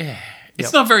 Yeah.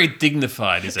 It's not very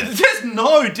dignified, is it? There's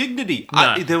no dignity.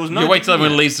 No. There was no You wait till dignity.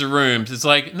 everyone leaves the rooms. It's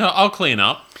like, no, I'll clean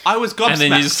up. I was gobsmacked. And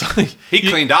then you just like... He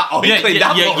cleaned up. Oh, he cleaned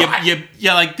up. all right.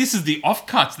 Yeah, like this is the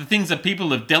offcuts, the things that people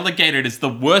have delegated as the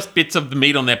worst bits of the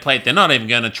meat on their plate. They're not even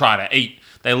going to try to eat.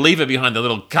 They leave it behind the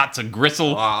little cuts of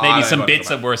gristle, I maybe don't some know bits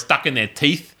about that were stuck in their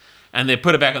teeth, and they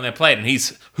put it back on their plate. And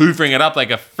he's hoovering it up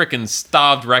like a freaking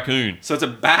starved raccoon. So it's a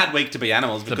bad week to be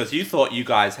animals, because you thought you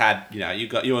guys had,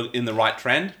 you were in the right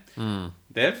trend.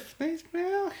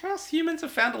 Us humans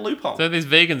have found a loophole. So these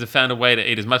vegans have found a way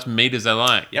to eat as much meat as they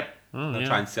like. Yep. They'll yeah.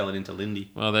 try and sell it into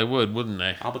Lindy. Well, they would, wouldn't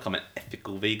they? I'll become an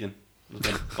ethical vegan. I'm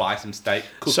going to buy some steak,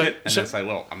 cook So- it, and so- then say,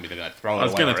 well, I'm either going to throw it I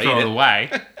was away going or to eat throw it it.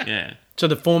 away. Yeah. So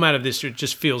the format of this, it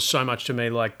just feels so much to me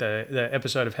like the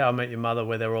episode of How I Met Your Mother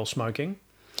where they're all smoking.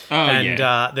 Oh, And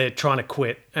yeah. they're trying to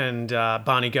quit. And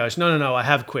Barney goes, no, I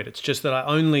have quit. It's just that I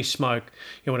only smoke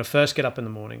when I first get up in the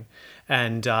morning,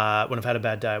 and when I've had a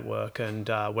bad day at work, and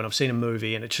when I've seen a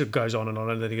movie, and it just goes on.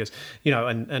 And then he goes,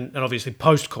 and obviously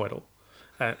post-coital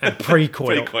and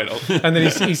pre-coital. Pre-coital. And then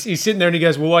he's sitting there and he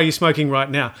goes, well, why are you smoking right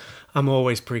now? I'm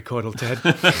always pre-coital, Ted.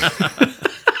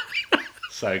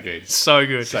 So good. So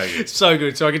good. So good. So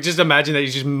good. So I could just imagine that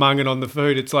he's just munging on the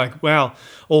food. It's like, well,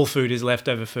 all food is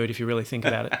leftover food if you really think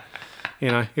about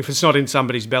it. If it's not in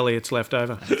somebody's belly, it's left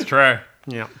over. It's true.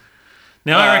 Yeah.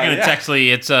 Now, I reckon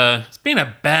yeah. it's been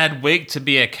a bad week to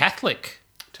be a Catholic.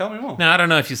 Tell me more. Now, I don't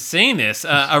know if you've seen this. A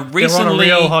They're on a recently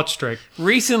real hot streak.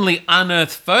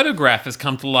 unearthed photograph has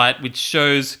come to light which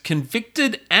shows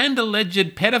convicted and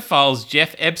alleged pedophiles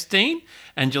Jeff Epstein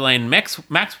and Ghislaine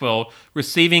Maxwell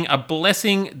receiving a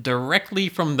blessing directly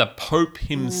from the Pope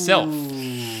himself.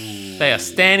 They are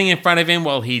standing in front of him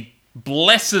while he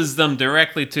blesses them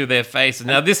directly to their faces.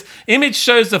 Now, this image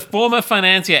shows the former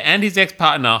financier and his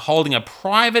ex-partner holding a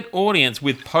private audience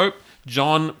with Pope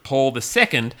John Paul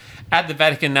II at the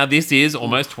Vatican. Now, this is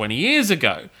almost 20 years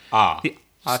ago.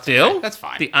 Still, okay. That's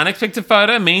fine. The unexpected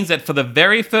photo means that for the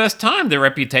very first time, the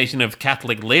reputation of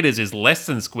Catholic leaders is less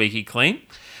than squeaky clean.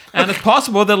 And it's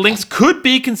possible that links could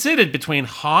be considered between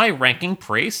high-ranking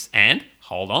priests and,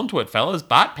 hold on to it, fellas,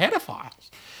 but pedophiles.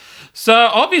 So,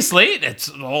 obviously, it's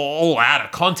all out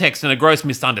of context and a gross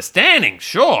misunderstanding,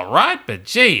 sure, right? But,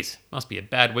 geez, must be a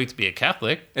bad week to be a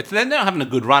Catholic. They're not having a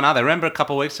good run, are they? Remember a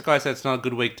couple of weeks ago I said it's not a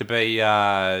good week to be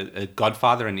a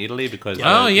godfather in Italy because... You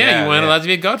weren't allowed to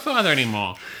be a godfather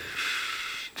anymore.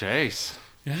 Jeez.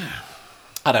 Yeah.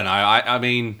 I don't know. I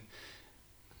mean...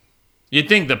 You'd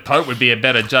think the Pope would be a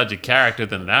better judge of character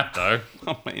than that, though.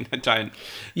 I don't...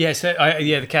 Yes,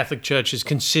 the Catholic Church has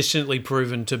consistently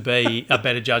proven to be a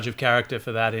better judge of character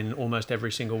for that in almost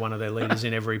every single one of their leaders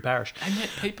in every parish. And yet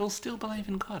people still believe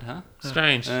in God, huh?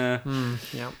 Strange. Yeah.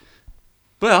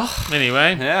 Well,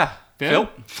 Anyway. yeah. Phil?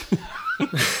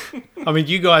 I mean,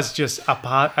 you guys just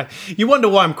apart. You wonder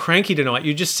why I'm cranky tonight.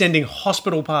 You're just sending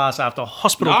hospital pass after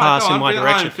hospital pass go in on, my bring it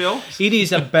direction. home, Phil. It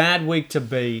is a bad week to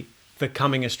be the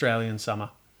coming Australian summer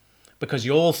because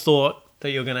you all thought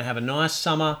that you're going to have a nice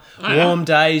summer, yeah. warm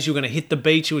days. You're going to hit the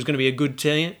beach. It was going to be a good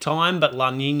time, but La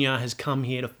Nina has come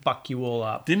here to fuck you all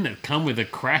up. Didn't it come with a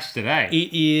crash today? It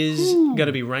is going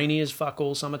to be rainy as fuck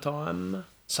all summertime.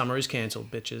 Summer is cancelled,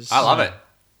 bitches. I love it.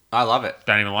 I love it.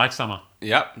 Don't even like summer.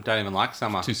 Yep. Don't even like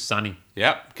summer. Too sunny.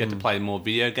 Yep. Get to play more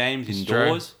video games It's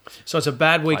indoors. So it's a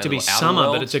bad week Play to a be little outer summer,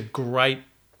 world. but it's a great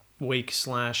week /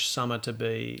 summer to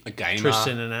be A gamer.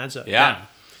 Tristan and Adza. Yeah.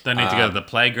 Don't need to go to the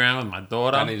playground with my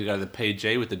daughter. Don't need to go to the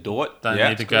PG with the Dort. Don't Yeah,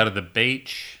 need to it's go good. to the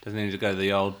beach. Doesn't need to go to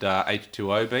the old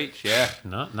H2O beach. Yeah.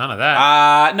 No, none of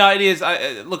that. No, it is.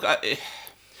 Look,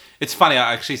 it's funny.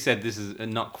 I actually said this is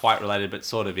not quite related, but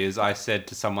sort of is. I said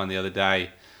to someone the other day,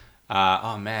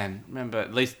 "Oh man, remember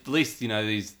at least you know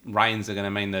these rains are going to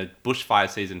mean the bushfire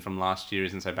season from last year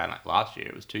isn't so bad. Like last year,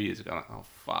 it was 2 years ago. I'm like, oh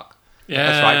fuck, Yeah.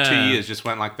 that's right. 2 years just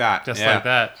went like that. Just Yeah. like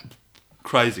that.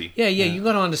 Crazy. Yeah, you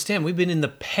got to understand. We've been in the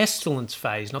pestilence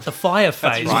phase, not the fire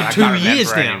phase, Right, I for 2 can't remember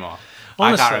years now. anymore. I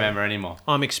Honestly. can't remember anymore.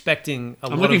 I'm expecting a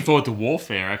I'm lot looking of... forward to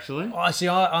warfare, actually. I see.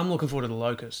 I'm looking forward to the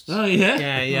locusts. Oh,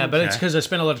 yeah? Yeah, but it's Okay. because I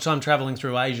spent a lot of time traveling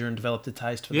through Asia and developed a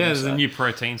taste for them. Yeah, there's so- a new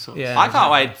protein source. Yeah, I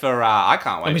can't wait for. I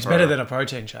can't wait. I mean, it's for better than a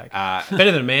protein shake.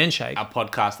 Better than a man shake. a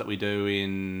podcast that we do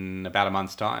in about a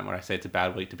month's time, where I say it's a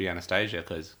bad week to be Anastasia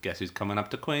because guess who's coming up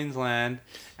to Queensland,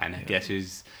 and guess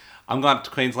who's. I'm going up to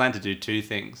Queensland to do two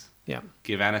things: Yeah.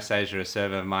 give Anastasia a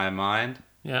serve of my mind,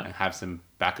 Yeah. and have some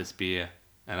Bacchus beer.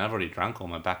 And I've already drunk all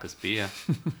my Bacchus beer,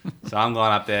 so I'm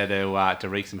going up there to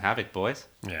wreak some havoc, boys.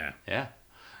 Yeah. Yeah.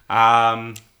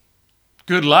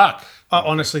 Good luck. I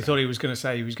honestly thought he was going to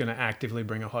say he was going to actively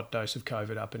bring a hot dose of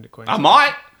COVID up into I Queensland.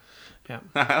 might. Yeah.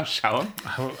 I'll show him.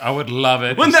 I would love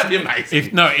it. Wouldn't that be amazing?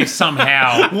 If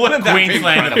somehow Wouldn't that be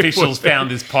Queensland incredible? officials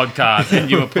found this podcast and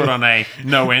you were put on a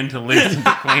no end to list in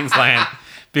Queensland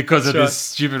because of right. this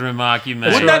stupid remark you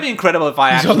made. Wouldn't that be incredible if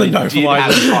I He's on the actually no did fly have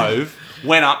list. Cove,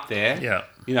 went up there, Yeah.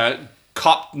 you know,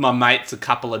 copped my mates a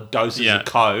couple of doses Yeah. of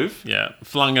Cove. Yeah.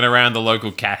 Flung it around the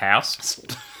local cat house.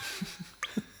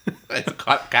 It's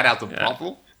cat out the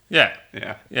bottle. Yeah.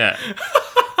 Yeah. Yeah.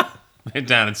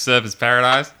 Down in Surfers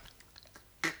Paradise.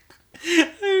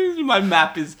 My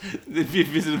map is, if you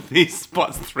visit these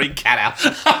spots, 3 cat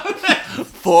houses,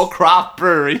 4 craft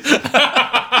breweries.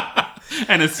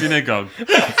 And a synagogue.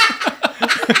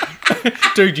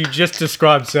 Dude, you just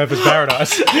described Surfers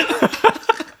Paradise.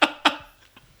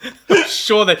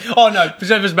 Sure that... Oh, no.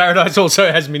 Surfers Paradise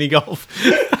also has mini golf.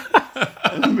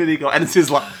 Mini golf. And it's his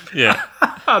like... Yeah.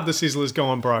 The Sizzler's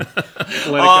gone, bro. Let it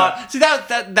go. See,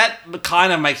 that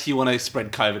kind of makes you want to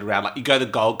spread COVID around. Like, you go to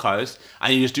the Gold Coast,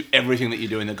 and you just do everything that you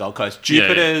do in the Gold Coast. Yeah, yeah.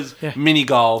 Jupiter's, Yeah. mini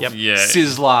golf, Yep. Yeah.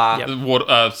 Sizzler, Yep.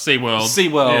 SeaWorld.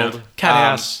 SeaWorld, Yeah. Cat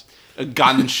house. a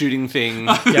gun shooting thing,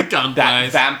 Gun that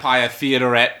plays. vampire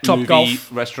theaterette, Top movie, Golf.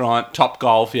 restaurant, Top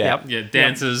Golf, yeah. Yep. Yeah,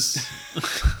 dancers.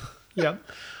 Yep.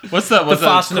 What's that? The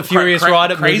Fast and the Furious ride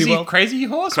at Movie Crazy, World. Crazy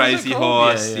Horse? Crazy What's it called?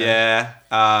 Horse, yeah.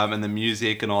 And the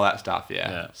music and all that stuff,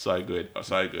 yeah. Yeah. So good,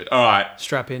 so good. All right.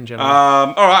 Strap in, gentlemen.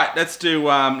 All right, let's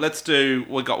do,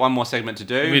 we've got one more segment to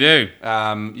do. We do.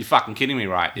 You're fucking kidding me,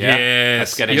 right? Yeah. Yes.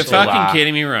 Let's get You're into, fucking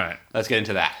kidding me, right? Let's get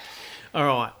into that. All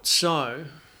right. So,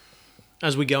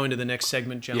 as we go into the next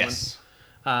segment, gentlemen, Yes.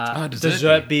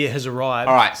 dessert beer has arrived.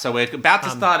 All right, so we're about to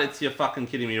start. It's You're fucking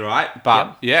kidding me, right?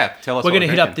 But yeah, tell us. We're what going to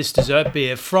hit up drinking. this dessert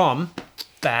beer from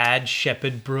Bad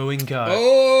Shepherd Brewing Co.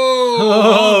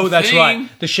 Oh, That's right.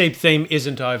 The sheep theme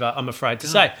isn't over, I'm afraid to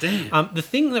say. damn. The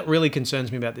thing that really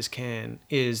concerns me about this can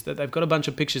is that they've got a bunch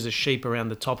of pictures of sheep around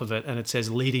the top of it, and it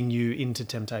says "leading you into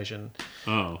temptation."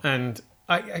 Oh. And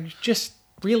I just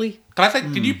really. Can I say,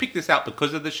 did you pick this out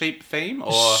because of the sheep theme,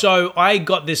 or So I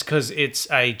got this because it's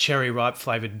a cherry ripe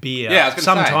flavored beer Yeah, I was gonna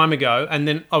some say. time ago, and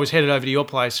then I was headed over to your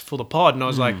place for the pod, and I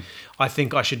was like, I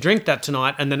think I should drink that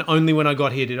tonight. And then only when I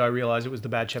got here did I realize it was the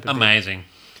Bad Shepherd beer. Amazing.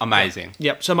 amazing?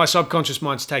 Yep. So my subconscious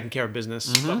mind's taking care of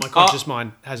business, but my conscious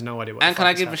mind has no idea what. And the can fuck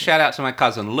I is give a happening. shout out to my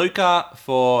cousin Luca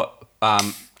for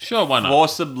Sure, why not?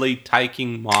 forcibly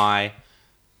taking my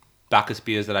Bacchus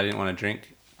beers that I didn't want to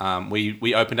drink.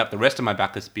 We opened up the rest of my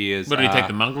Bacchus beers. What did he take,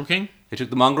 the Mongrel King? He took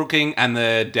the Mongrel King and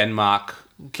the Denmark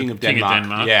King of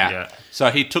Denmark. Yeah. yeah. So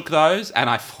he took those, and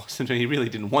I forced him to. He really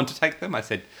didn't want to take them. I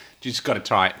said, "You just got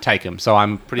to take them." So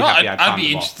I'm pretty happy. I'd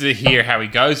be interested to hear how he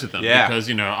goes with them Yeah.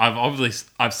 because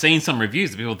I've seen some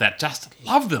reviews of people that just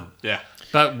love them, Yeah.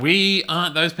 but we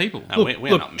aren't those people. No, we're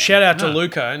not. Look, Men. shout out to No.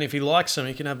 Luca, and if he likes them,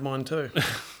 he can have mine too.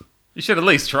 You should at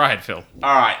least try it, Phil.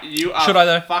 All right, you are Should I,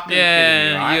 though? fucking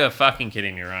kidding me, right? You are fucking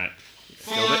kidding me, right?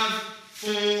 5,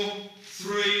 4,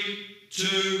 3,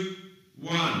 2,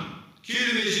 1. Cue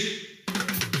the music.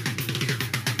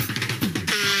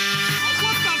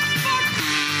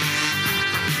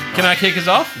 Can I kick us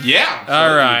off? Yeah. All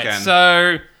absolutely you right. can.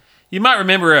 So you might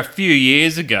remember a few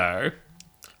years ago,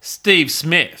 Steve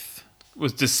Smith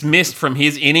was dismissed from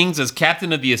his innings as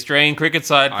captain of the Australian cricket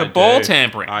side for I ball do.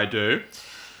 tampering. I do.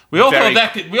 We all Very-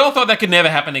 thought that could never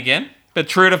happen again. But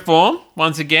true to form,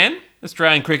 once again,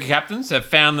 Australian cricket captains have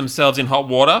found themselves in hot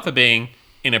water for being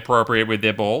inappropriate with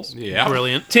their balls. Yeah.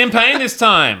 Brilliant. Tim Payne this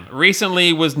time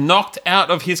recently was knocked out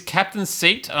of his captain's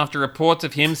seat after reports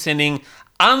of him sending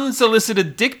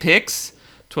unsolicited dick pics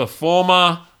to a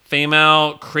former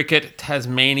female Cricket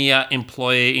Tasmania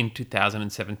employee in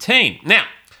 2017. Now,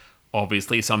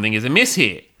 obviously something is amiss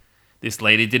here. This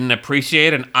lady didn't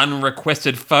appreciate an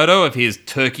unrequested photo of his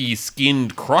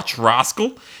turkey-skinned crotch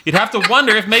rascal. You'd have to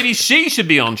wonder if maybe she should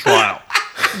be on trial.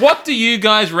 What do you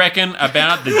guys reckon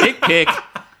about the dick pic?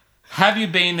 Have you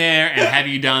been there and have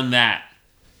you done that?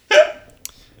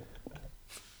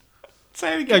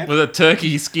 Say it again. Was it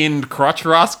turkey-skinned crotch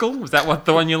rascal? Was that what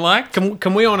the one you liked?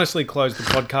 Can we honestly close the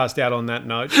podcast out on that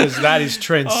note? Because that is Oh,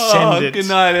 transcendent. good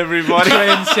night, everybody.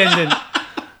 Transcendent.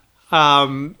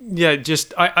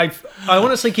 Just I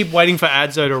honestly keep waiting for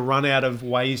Adzo to run out of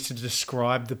ways to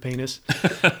describe the penis,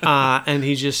 and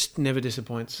he just never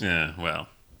disappoints, Yeah, well.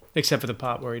 except for the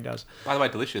part where he does. By the way,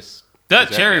 delicious. That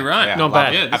Dessert, cherry yeah. right. Yeah, Not lovely.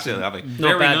 bad. Yeah, this Absolutely is lovely.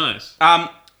 Very bad. nice.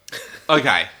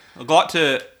 Okay, I've got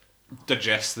to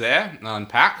digest there and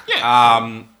unpack.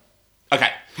 Yeah. Okay.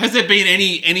 Has there been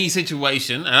any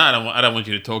situation, and I don't want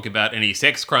you to talk about any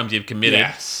sex crimes you've committed,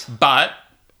 Yes. but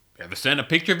you ever sent a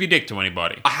picture of your dick to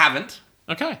anybody? I haven't.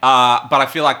 Okay. But I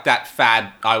feel like that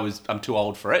fad, I'm too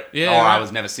old for it. Yeah, Or I right.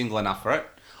 was never single enough for it.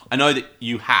 I know that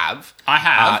you have. I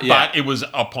have, yeah. but it was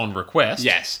upon request.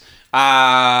 Yes.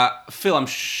 Phil,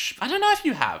 I don't know if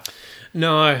you have.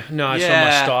 No, it's not my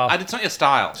style. It's not your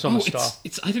style. It's not my Oh, style.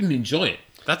 I didn't enjoy it.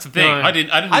 That's the thing. No. I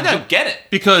didn't I enjoy don't get it.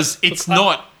 because it's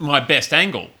not my best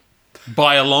angle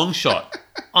by a long shot.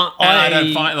 And I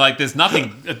don't find there's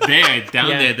nothing there down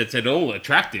Yeah. there that's at all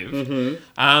attractive.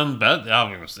 But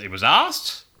it was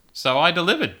asked, so I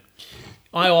delivered.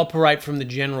 I operate from the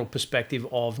general perspective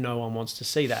of no one wants to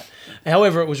see that.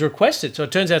 However, it was requested, so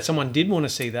it turns out someone did want to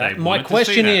see that. They My wanted to see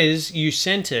question that. is, you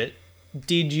sent it.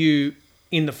 Did you,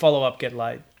 in the follow-up, get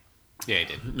laid? Yeah, you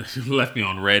did. Left me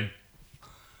on red.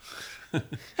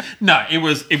 No, it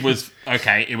was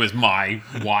okay. It was my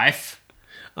wife,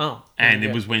 Oh. and there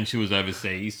it you was go. when she was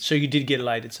overseas. So you did get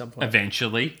laid at some point.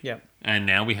 Eventually, Yeah. and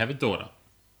now we have a daughter,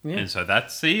 Yeah. and so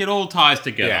it all ties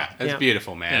together. Yeah, it's Yeah.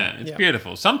 beautiful, man. Yeah, it's Yeah.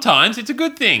 beautiful. Sometimes it's a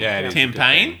good thing, Yeah, it is a Tim good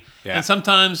Payne, thing. Yeah. and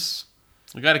sometimes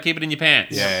you got to keep it in your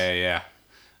pants. Yeah.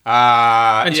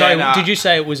 And yeah, so, nah. did you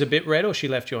say it was a bit red, or she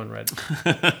left you on red?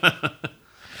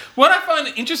 What I find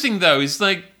interesting though is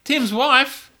like Tim's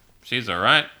wife, she's all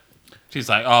right. She's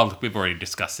like, oh, look, we've already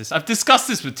discussed this. I've discussed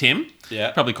this with Tim.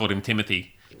 Yeah. Probably called him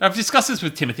Timothy. I've discussed this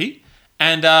with Timothy,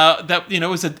 and that it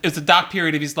was a dark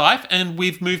period of his life, and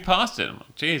we've moved past it. I'm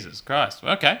like, Jesus Christ.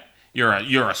 Okay, you're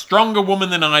a stronger woman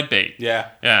than I'd be. Yeah.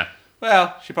 Yeah.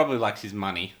 Well, she probably likes his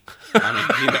money. I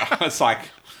mean, it's like,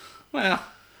 well,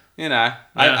 Yeah.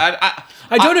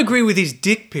 I don't agree with his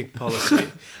dick pic policy,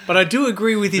 but I do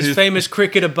agree with his famous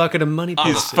cricket a bucket of money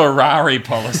His policy. Ferrari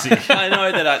policy. I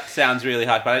know that sounds really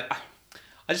hard, but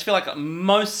I just feel like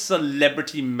most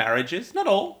celebrity marriages, not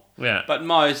all, Yeah. but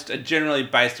most, are generally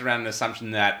based around an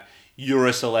assumption that you're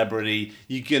a celebrity,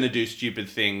 you're going to do stupid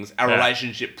things. Our Yeah.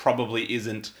 relationship probably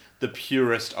isn't the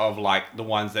purest of like the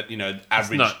ones that,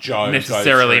 average Not Joe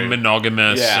necessarily goes through.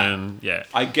 monogamous Yeah. and yeah.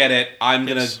 I get it. I'm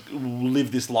going to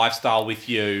live this lifestyle with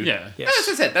you. Yeah. Yes. As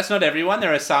I said, that's not everyone.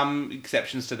 There are some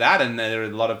exceptions to that, and there are a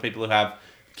lot of people who have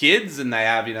kids, and they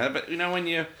have, but when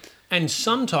you... And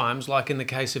sometimes, like in the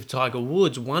case of Tiger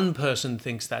Woods, one person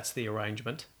thinks that's the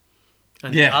arrangement,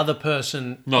 and Yeah. the other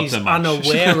person Not is so much.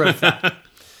 unaware of that.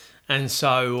 And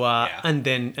so, Yeah. and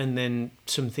then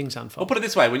some things I'll unfold. put it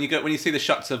this way: when you see the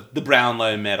shots of the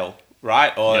Brownlow medal,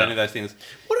 right, or Yeah. any of those things,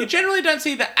 you generally don't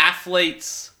see the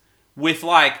athletes with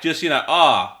like just you're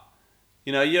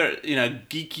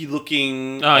geeky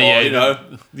looking, Oh or,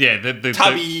 yeah, the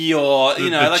tubby, or the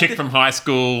like chick from high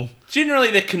school.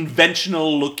 generally the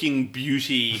conventional looking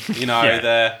beauty,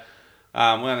 Yeah.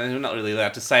 well, we're not really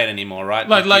allowed to say it anymore, right?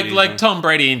 Like Beauty, like Tom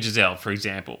Brady and Giselle, for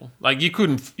example. Like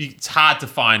it's hard to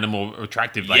find a more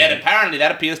attractive lady. Yet apparently that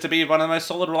appears to be one of the most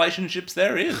solid relationships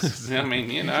there is. I mean,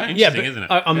 Yeah, Interesting, but isn't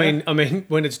it? I mean,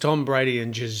 when it's Tom Brady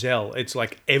and Giselle, it's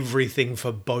like everything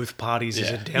for both parties is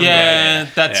a downgrade. Yeah,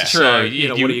 that's Yeah. true.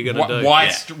 So, what are you gonna do?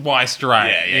 Why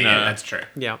straight? yeah, that's true.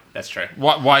 Yeah. That's true.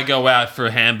 Why go out for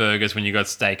hamburgers when you got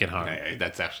steak at home? Yeah,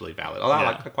 that's actually valid. Although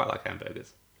I quite like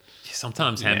hamburgers.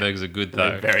 Sometimes hamburgers are good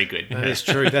though. They're very good. That is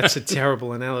true. That's a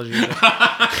terrible analogy.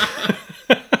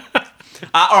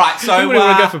 All right, so You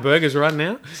want to go for burgers right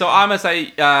now? so I'm gonna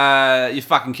say you're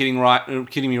fucking kidding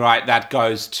me, right? That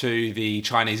goes to the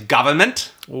Chinese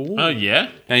government. Oh, yeah?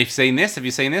 Now you've seen this. Have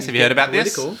you seen this? Have you heard about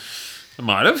Political. I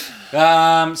might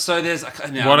have. So there's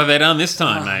What have they done this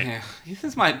time, mate? Yeah.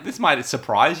 This might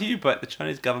surprise you, but the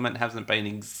Chinese government hasn't been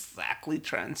exactly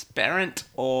transparent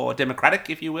or democratic,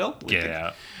 if you will. Get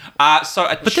out.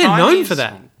 But they're known for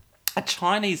that. A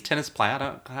Chinese tennis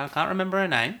player. I can't remember her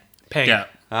name. Peng.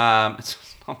 Yeah. It's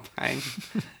not Pang.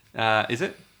 Is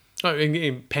it? Oh,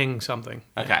 in Peng something.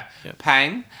 Okay. Yeah.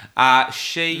 Pang.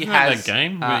 She Isn't has that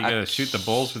game where you got to shoot the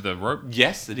balls with the rope?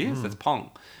 Yes, it is. That's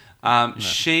Pong.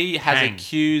 She has Pang.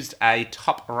 accused a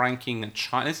top-ranking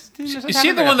Chinese. Is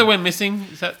she the one that went missing?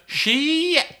 Is that...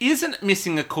 She isn't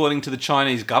missing, according to the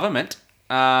Chinese government.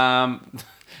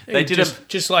 They did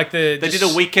just like the they did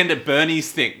a weekend at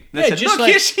Bernie's thing. They Yeah, said, just "Look, like-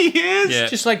 here she is." Yeah.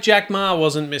 just like Jack Ma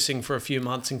wasn't missing for a few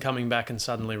months and coming back and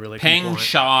suddenly really Peng compliant.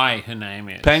 Shai, her name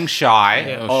is. Peng Shai,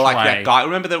 Yeah. or like Shui. that guy.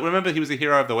 Remember he was the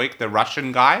hero of the week, the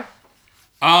Russian guy.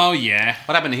 Oh, yeah.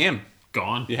 What happened to him?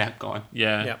 Gone. Yeah, gone.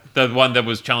 Yeah. Yeah. The one that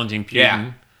was challenging Putin.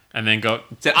 Yeah. And then got...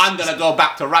 Said, "I'm gonna go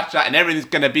back to Russia and everything's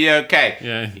gonna be okay."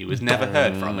 Yeah. He was never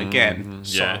heard from again.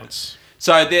 Yeah. Silence.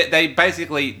 So they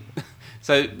basically,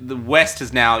 so the West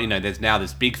has now, there's now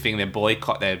this big thing.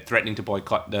 They're threatening to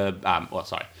boycott the,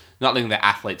 not letting the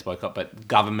athletes boycott, but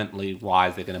governmentally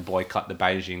wise, they're going to boycott the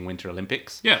Beijing Winter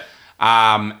Olympics. Yeah.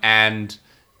 And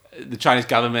the Chinese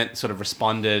government sort of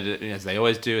responded, as they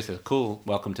always do. It said, "Cool,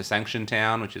 welcome to Sanction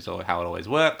Town," which is how it always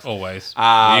works. Always.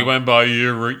 You won't buy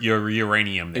your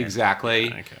uranium there.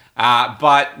 Exactly. Okay.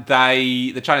 But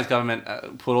the Chinese government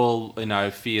put all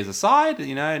fears aside,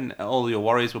 and all your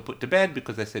worries were put to bed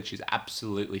because they said she's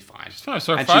absolutely fine. I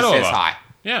saw a and photo she of says her. hi.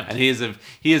 Yeah. And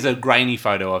here's a grainy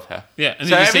photo of her. Yeah. And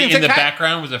So did you see in everything's the okay?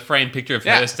 background was a framed picture of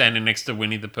Yeah. her standing next to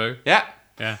Winnie the Pooh? Yeah.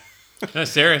 Yeah. No,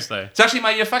 seriously. So actually,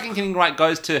 mate, your fucking kidding right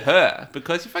goes to her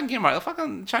because you're fucking kidding right. The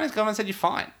fucking Chinese government said you're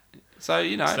fine. So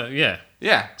So, yeah.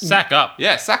 yeah, Sack up.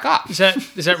 yeah, suck up. Is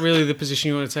that really the position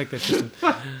you want to take there, Tristan?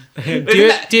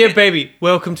 that- dear baby,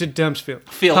 welcome to Dumpsville.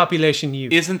 Phil, Population U.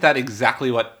 Isn't that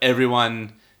exactly what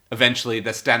everyone eventually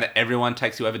the stand that everyone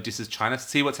takes whoever disses China?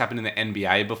 See what's happened in the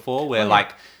NBA before, where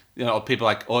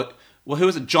people who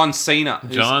was it? John Cena.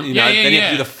 John? Then Yeah, he yeah.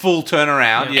 had to do the full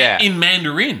turnaround. Yeah. In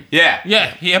Mandarin. Yeah.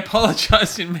 Yeah. He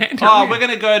apologized in Mandarin. Oh, we're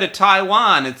gonna go to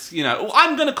Taiwan. It's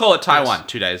I'm gonna call it Taiwan.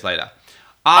 2 days later.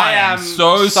 I am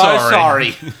so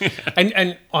sorry.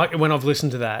 And when I've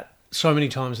listened to that so many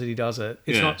times that he does it,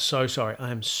 it's Yeah. not so sorry.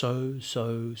 I am so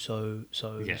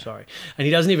Yeah. sorry. And he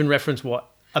doesn't even reference what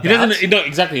about. He doesn't. No,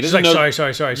 exactly. He He's doesn't like,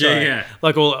 know. sorry. yeah.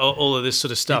 Like all of this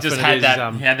sort of stuff. Just and had it is,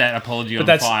 that. He had that apology on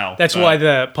But file. that's So- why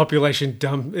the population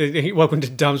welcome to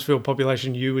Dumpsville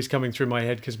population U is coming through my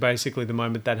head, because basically the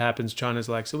moment that happens, China's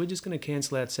like, so we're just going to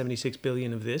cancel out 76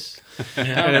 billion of this, and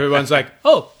everyone's like,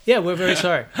 oh yeah, we're very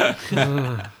sorry.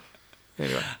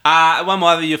 Anyway, One more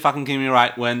other, you're fucking kidding me,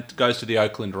 right? Goes to the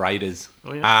Oakland Raiders.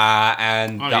 Oh, yeah.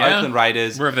 And Oh, the yeah? Oakland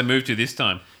Raiders. Where have they moved to this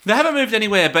time? They haven't moved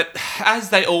anywhere, but as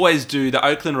they always do, the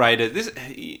Oakland Raiders.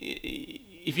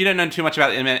 If you don't know too much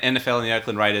about the NFL and the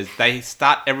Oakland Raiders, they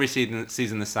start every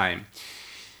season the same.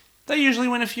 They usually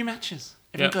win a few matches.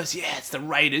 Everyone Yep. goes, yeah, it's the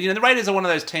Raiders. The Raiders are one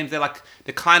of those teams. They're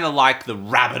kind of like the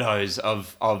Rabbitohs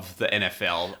of the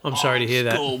NFL. I'm sorry to hear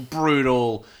that. School,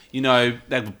 brutal. They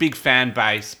have a big fan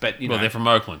base, but Well, they're from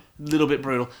Oakland. a little bit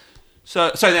brutal.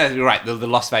 So yeah, you're right. The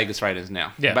Las Vegas Raiders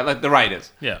now. Yeah. But like the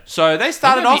Raiders. Yeah. So they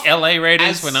started Wasn't off that the LA Raiders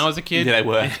as- when I was a kid. Yeah, they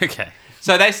were. Okay.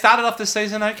 So they started off the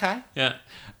season okay. Yeah.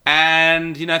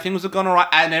 And, things have gone all right.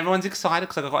 And everyone's excited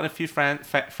because I've got quite a few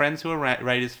friends who are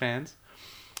Raiders fans.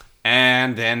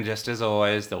 And then, just as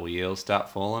always, the wheels start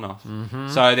falling off. Mm-hmm.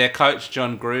 So their coach,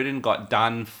 John Gruden, got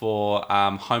done for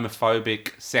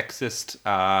homophobic, sexist,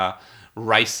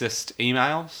 racist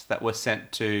emails that were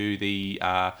sent to the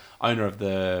owner of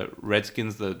the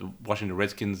Redskins, the Washington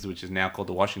Redskins, which is now called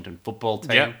the Washington Football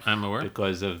Team. Yep, I'm aware.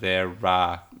 Because of their...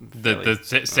 The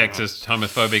sexist,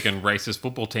 homophobic, and racist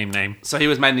football team name. So he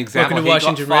was made an example.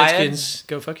 welcome to He got Washington fired. Redskins.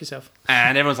 Go fuck yourself.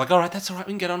 And everyone's like, all right, that's all right,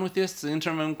 we can get on with this. The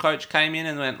interim coach came in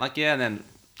and went like, yeah, and then,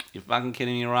 you're fucking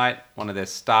kidding me, right? One of their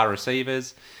star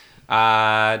receivers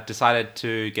decided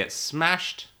to get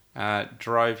smashed,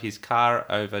 drove his car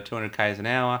over 200 k's an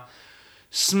hour,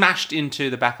 smashed into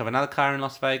the back of another car in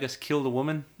Las Vegas, killed a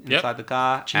woman inside the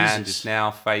car, and Jesus. is now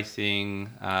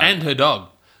facing... And her dog.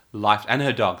 life, and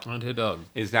her dog And her dog.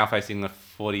 is now facing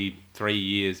 43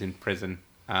 years in prison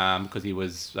because he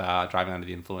was driving under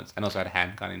the influence, and also had a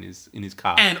handgun in his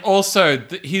car. And also,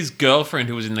 his girlfriend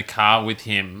who was in the car with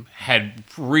him had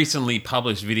recently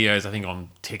published videos, I think on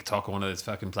TikTok or one of those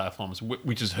fucking platforms,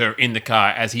 which is her in the car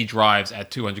as he drives at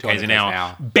 200 k's an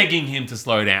hour, begging him to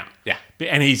slow down. Yeah.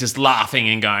 And he's just laughing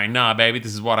and going, "Nah, baby,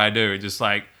 this is what I do." Just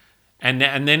like, and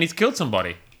then he's killed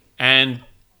somebody. And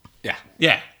yeah.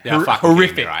 yeah, Yeah, fucking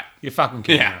horrific. kidding me, right? You're fucking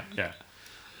kidding Yeah. me, right? Yeah.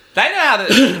 They know how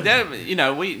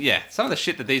to, some of the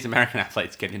shit that these American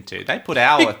athletes get into, they put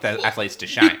our athletes to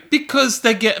shame. Because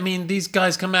these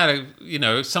guys come out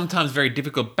of, sometimes very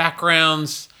difficult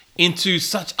backgrounds into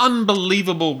such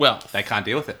unbelievable wealth. They can't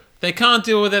deal with it. They can't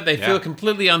deal with it. They Yeah. feel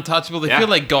completely untouchable. They Yeah. feel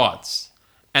like gods.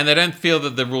 And they don't feel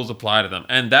that the rules apply to them.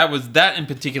 And that in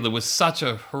particular was such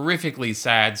a horrifically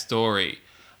sad story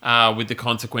with the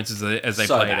consequences as they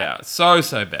So played bad. out. So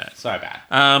bad. So bad.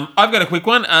 I've got a quick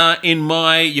one. In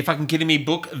my You Fucking Kidding Me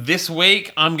book this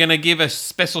week, I'm going to give a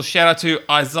special shout out to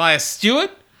Isaiah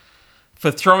Stewart for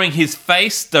throwing his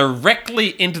face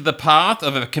directly into the path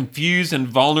of a confused and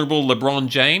vulnerable LeBron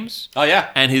James. Oh, yeah.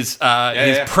 And his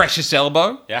yeah. precious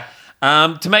elbow. Yeah.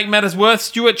 To make matters worse,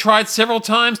 Stewart tried several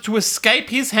times to escape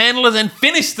his handlers and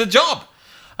finish the job.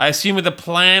 I assume with a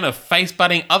plan of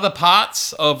face-butting other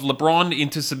parts of LeBron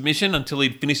into submission until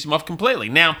he'd finished him off completely.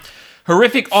 Now,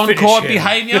 horrific on-court Finish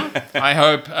him. behavior. I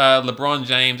hope LeBron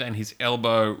James and his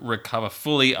elbow recover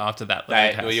fully after that.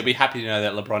 You'll be happy to know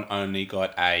that LeBron only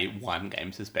got a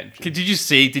 1-game suspension. Did you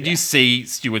see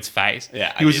Stewart's face?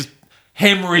 Yeah, he I was did. just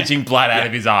hemorrhaging blood out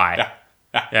of his eye.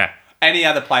 Yeah. Any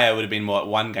other player would have been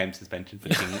 1-game suspension for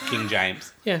King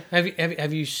James. Yeah.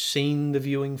 Have you seen the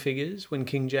viewing figures when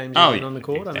King James Oh, is yeah. on the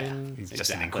court? I Yeah. mean, He's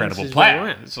just an Exactly. incredible this is where player. we're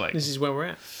at. It's like, This is where we're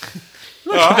at.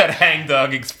 look at that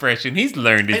hangdog expression. He's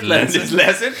learned his He learned lesson. his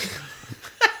lesson.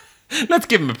 Let's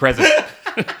give him a present.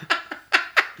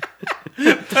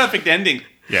 Perfect ending.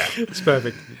 Yeah. It's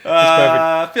perfect. It's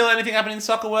perfect. Phil, anything happening in the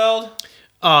soccer world?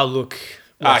 Oh, look.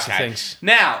 Lots of Okay. things.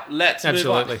 Now, let's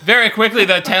Absolutely. move on. Very quickly,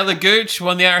 though, Taylor Gooch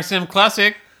won the RSM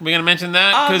Classic. We're going to mention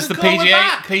that because good the call, we're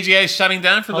back. PGA is shutting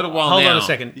down for a little while Hold now. on a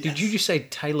second. Did you just say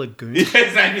Taylor Gooch?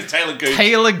 His name is Taylor Gooch.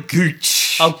 Taylor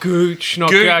Gooch. Oh, Gooch.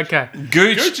 Not Gooch. okay.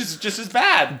 Gooch is just as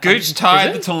bad. Gooch tied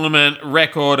Is the it? tournament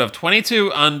record of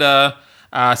 22 under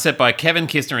set by Kevin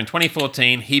Kistner in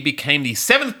 2014. He became the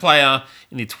 7th player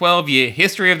in the 12-year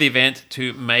history of the event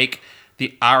to make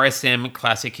the RSM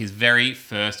Classic his very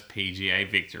first PGA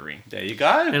victory. There you go.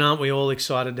 And aren't we all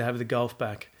excited to have the golf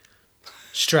back?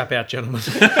 Strap out, gentlemen.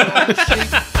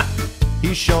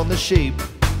 He's shown the sheep.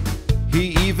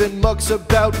 He even mucks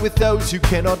about with those who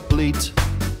cannot bleat.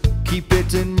 Keep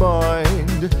it in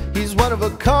mind, he's one of a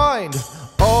kind.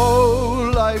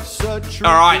 Oh, life's a tradition.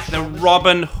 All right, the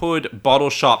Robin Hood Bottle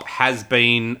Shop has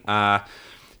been...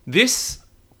 this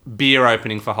beer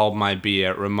opening for Hold My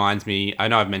Beer reminds me... I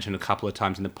know I've mentioned a couple of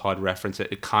times in the pod reference it.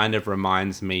 It kind of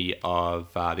reminds me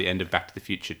of the end of Back to the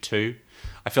Future 2.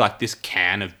 I feel like this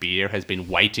can of beer has been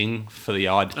waiting for the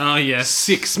odd Oh, yes.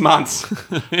 6 months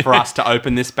for us to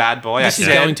open this bad boy. This I is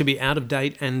said- going to be out of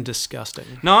date and disgusting.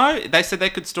 No, they said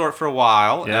they could store it for a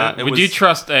while. Yeah. It Would was- you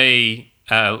trust a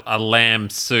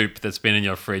lamb soup that's been in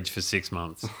your fridge for 6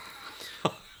 months?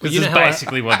 This you is know how I-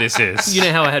 basically what this is. You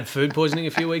know how I had food poisoning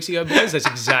a few weeks ago, boys? That's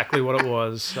exactly what it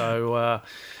was. So,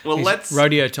 Well, it's let's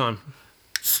rodeo time.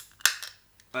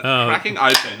 cracking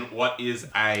open what is a...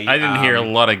 I didn't hear a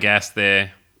lot of gas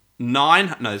there.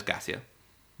 9... No, there's gas here.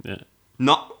 Yeah.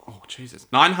 Not... Oh, Jesus.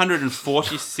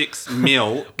 946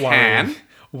 mil can.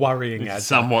 Worrying. Ad.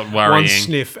 Somewhat One worrying.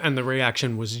 sniff and the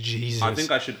reaction was Jesus. I think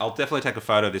I'll definitely take a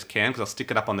photo of this can because I'll stick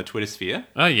it up on the Twitter sphere.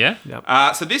 Oh, yeah?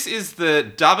 So this is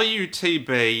the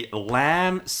WTB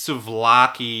Lamb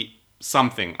Souvlaki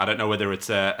something. I don't know whether it's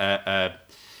I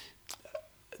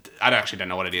actually don't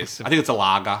know what it is. I think it's a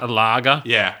lager. A lager?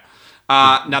 Yeah.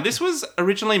 Now, this was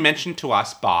originally mentioned to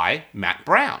us by Matt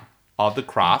Brown of the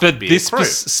Craft But Beer this Crew.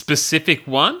 specific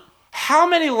one? How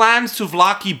many Lamb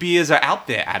Souvlaki beers are out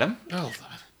there, Adam? Oh,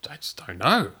 I just don't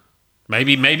know.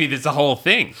 Maybe there's a whole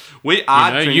thing. We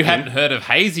are drinking... You hadn't heard of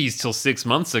hazies till 6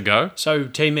 months ago. So,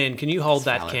 T-Man, can you hold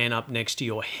that valid. can up next to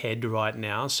your head right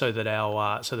now so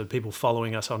that so that people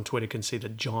following us on Twitter can see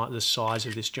the size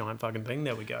of this giant fucking thing?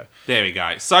 There we go. There we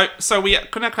go. So we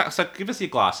so give us your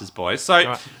glasses, boys. So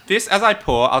right. this, as I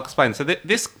pour, I'll explain. So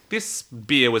this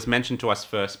beer was mentioned to us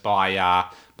first by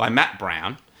Matt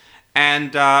Brown,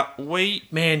 and we,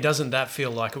 Man, doesn't that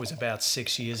feel like it was about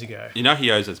 6 years ago?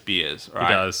 he owes us beers, right?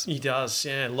 He does. He does,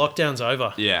 yeah. Lockdown's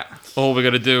over. Yeah. All we got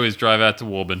to do is drive out to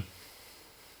Warburn.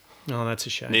 Oh, that's a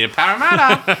shame. Near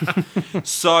Parramatta.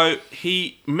 So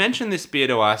he mentioned this beer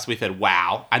to us. We said,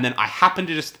 wow. And then I happened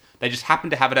to just They just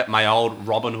happened to have it at my old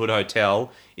Robin Hood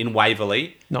Hotel in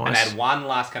Waverley. Nice. And they had one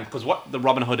last can, because what the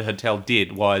Robin Hood Hotel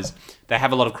did was they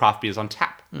have a lot of craft beers on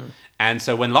tap. And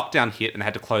so when lockdown hit and they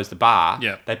had to close the bar,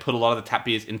 Yeah. they put a lot of the tap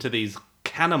beers into these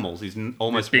canimals, these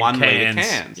almost big 1 litre cans.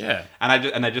 cans. Yeah.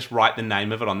 And they just write the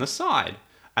name of it on the side.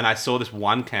 And I saw this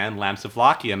one can, Lamb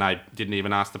Souvlaki, and I didn't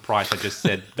even ask the price. I just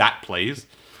said, that please.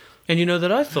 And you know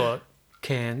that I thought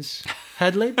cans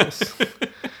had labels.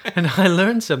 And I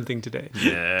learned something today.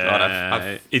 Yeah, God,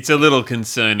 I've- it's a little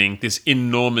concerning. This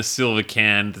enormous silver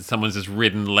can that someone's just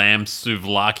written lamb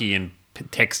souvlaki and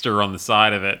texture on the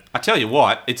side of it. I tell you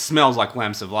what, it smells like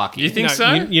Lamb Souvlaki. You think No,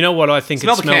 so? You know what I think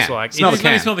Smell it the smells can. like? Smell It- the Let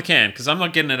me can. smell the can because I'm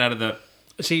not getting it out of the.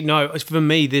 See, no, for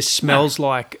me, this smells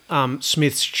like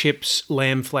Smith's chips,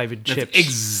 lamb flavored That's chips.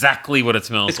 exactly what it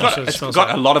smells It's like. got, what it it's smells got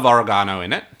like. a lot of oregano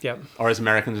in it. Yep. Or as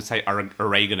Americans would say,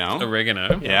 oregano.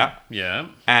 Oregano. Yeah. Yeah.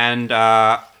 And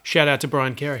Shout out to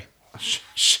Brian Carey.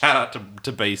 shout out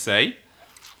to BC.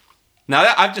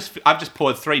 Now I've just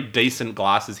poured 3 decent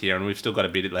glasses here, and we've still got a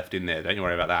bit left in there. Don't you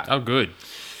worry about that. Oh, good.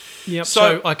 Yep. So-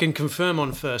 So I can confirm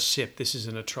on first sip, this is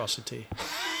an atrocity.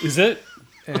 Is it?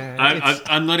 It's-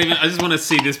 I'm not even. I just want to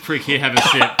see this prick here have a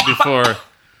sip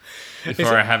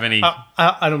before I have any. and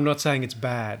I'm not saying it's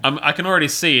bad. I can already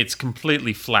see it's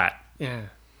completely flat. Yeah.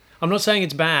 I'm not saying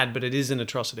it's bad, but it is an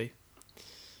atrocity.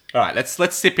 All right,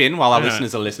 let's sip in while our Yeah.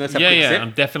 listeners are listening. Let's have a Yeah, quick yeah. sip.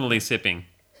 I'm definitely sipping.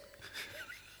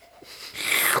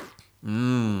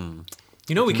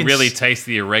 You know, we can Really taste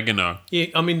the oregano. yeah,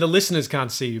 I mean, the listeners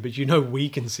can't see you, but you know we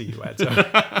can see you,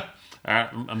 Adzo. All right,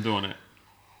 I'm doing it.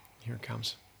 Here it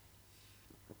comes.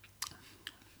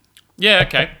 Yeah,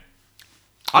 okay.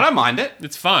 I don't mind it.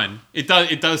 It's fine. It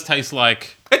does taste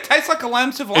like. It tastes like a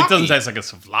Lamb Souvlaki. It doesn't taste like a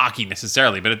souvlaki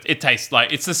necessarily, but it tastes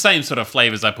like it's the same sort of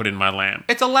flavors I put in my lamb.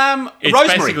 It's a lamb. It's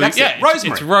rosemary. basically- That's yeah, it.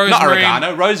 Rosemary. it's rosemary. Not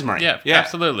oregano. Rosemary. Yeah, Yeah.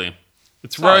 absolutely.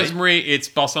 It's Sorry. rosemary, it's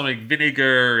balsamic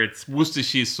vinegar, it's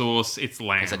Worcestershire sauce, it's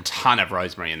lamb. There's a ton of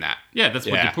rosemary in that. Yeah, that's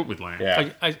what Yeah. you put with lamb.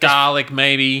 Yeah. Garlic,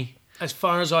 maybe. As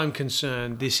far as I'm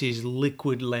concerned, this is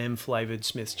liquid lamb flavored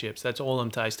Smith's chips. That's all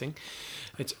I'm tasting.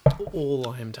 It's all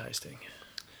I am tasting.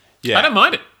 Yeah. I don't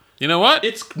mind it. You know what?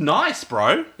 It's nice,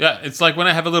 bro. Yeah, it's like when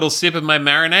I have a little sip of my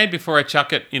marinade before I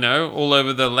chuck it, all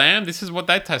over the lamb. This is what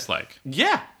they taste like.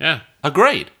 Yeah. Yeah,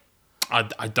 Agreed. I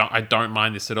don't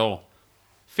mind this at all.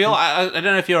 Phil, I don't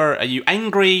know if are you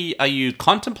angry? Are you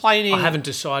contemplating? I haven't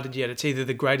decided yet. It's either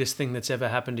the greatest thing that's ever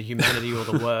happened to humanity or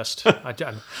the worst. I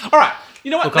don't. All right.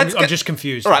 You know what? Look, I'm just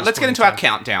confused. All at right, this let's get point into in our time.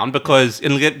 countdown because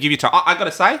it'll give you time. I got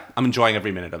to say, I'm enjoying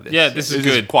every minute of this. Yeah, this is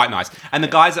good. quite nice. And the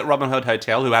guys at Robin Hood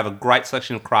Hotel, who have a great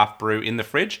selection of craft brew in the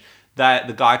fridge,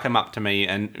 the guy came up to me,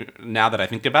 and now that I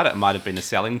think about it, it might have been a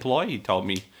selling ploy. He told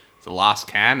me it's the last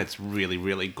can. It's really,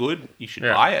 really good. You should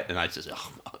Yeah. buy it. And I just,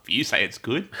 if you say it's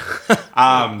good,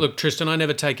 Look, Tristan, I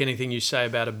never take anything you say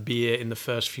about a beer in the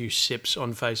first few sips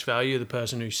on face value. The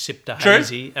person who sipped a True.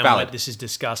 hazy and Valid. went, this is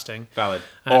disgusting. valid.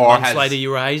 And months later, you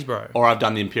were a haze bro. or I've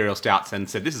done the Imperial Stouts and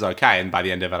said this is okay, and by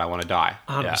the end of it, I want to die.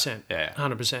 100%. Yeah.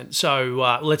 100%.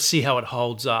 So let's see how it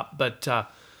holds up. But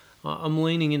I'm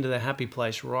leaning into the happy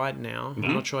place right now.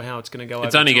 I'm not sure how it's going to go.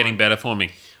 It's over only time. getting better for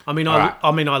me. I mean, All right.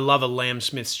 I love a Lamb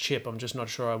Smith's chip. I'm just not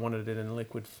sure I wanted it in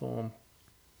liquid form.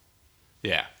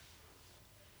 Yeah.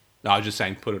 No, I was just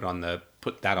saying, put that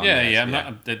on Yeah, there. yeah. I'm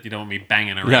not, that you don't want me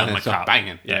banging around Yeah, my it's not cup.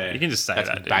 banging. Yeah, you can just say That's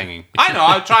that. dude. banging. I know.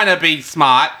 I'm trying to be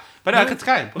smart, but it's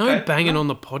okay. No Okay. banging on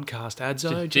the podcast,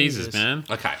 Adzo. Jesus, man.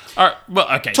 Okay. All right. Well,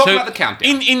 okay. Talk so about the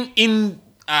countdown. In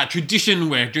tradition,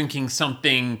 we're drinking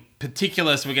something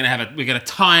particular, so we're gonna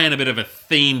tie in a bit of a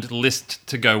themed list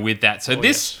to go with that. So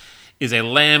this is a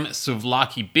lamb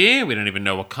souvlaki beer. We don't even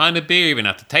know what kind of beer, even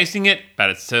after tasting it, but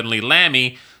it's certainly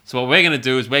lamby. So what we're gonna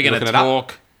do is we're gonna looking it up?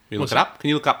 talk. Can you look it up? Can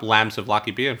you look up Lamb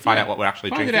Souvlaki beer and find out what we're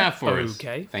actually Find drinking? it out for us.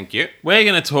 Okay. Thank you. We're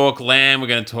going to talk lamb, we're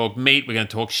going to talk meat, we're going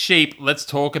to talk sheep. Let's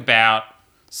talk about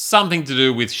something to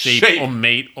do with sheep. Sheep. Or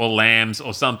meat or lambs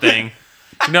or something.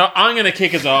 I'm going to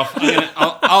kick us off.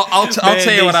 I'll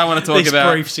tell you what I want to talk these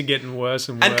about. briefs are getting worse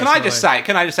and worse. And can I just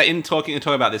say, in talking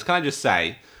about this, can I just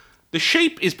say, the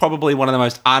sheep is probably one of the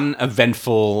most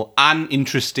uneventful,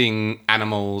 uninteresting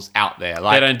animals out there. They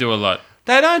Like, don't do a lot.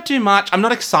 they don't do much. I'm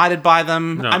not excited by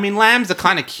them. No. I mean, lambs are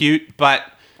kind of cute, but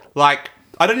like,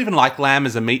 I don't even like lamb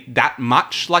as a meat that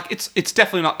much. Like, it's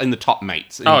definitely not in the top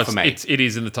meats for me. It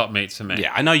is in the top meats for me.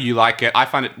 Yeah, I know you like it. I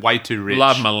find it way too rich.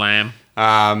 Love my lamb.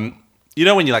 You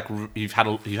know when you've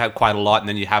had quite a lot, and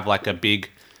then you have like a big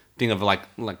thing of like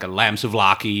a lamb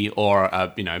souvlaki or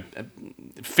a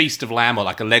feast of lamb or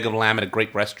like a leg of lamb at a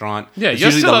Greek restaurant. Yeah, It's you're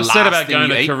usually still the upset last about thing going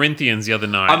you to eat. Corinthians the other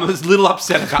night. I was a little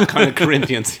upset about going to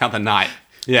Corinthians the other night.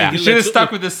 Yeah. You should have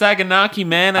stuck with the Saganaki,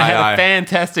 man. I had know. a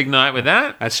fantastic night with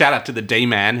that. A shout out to the D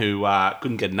man who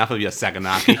couldn't get enough of your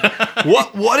Saganaki.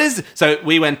 What is? So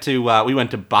we went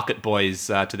to Bucket Boys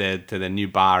to their new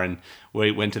bar, and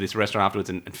we went to this restaurant afterwards,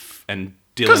 and Dylan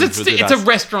Because was with it's a us.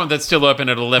 restaurant that's still open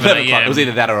at 11 11 o'clock. a.m. It was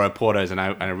either that or a Porto's, and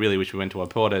I really wish we went to a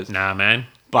Porto's. Nah, man.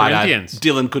 But Corinthians.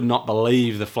 Dylan could not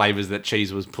believe the flavors that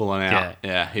cheese was pulling out.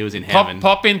 Yeah, he was in heaven.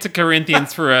 Pop into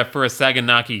Corinthians for a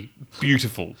Saganaki.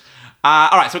 Beautiful. All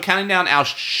right, so we're counting down our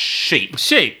sheep.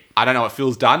 Sheep. I don't know what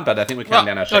Phil's done, but I think we're counting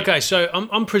down our sheep. Okay, so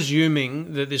I'm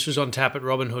presuming that this was on tap at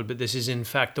Robin Hood, but this is in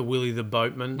fact the Willie the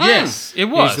Boatman. Yes, it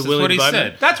was. He's the That's Willie what he the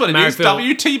Boatman. said. That's what it is.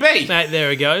 Marrickville. WTB. There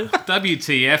we go.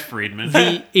 WTF, Friedman.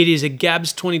 It is a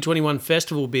Gabs 2021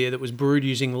 festival beer that was brewed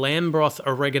using lamb broth,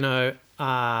 oregano,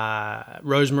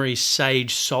 rosemary,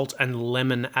 sage, salt, and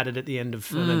lemon added at the end of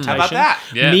fermentation. How about that?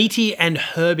 Yeah. Meaty and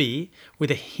herby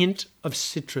with a hint of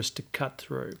citrus to cut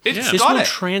through. It's This got will it.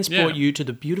 transport Yeah. you to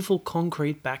the beautiful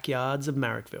concrete backyards of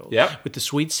Marrickville. Yep. With the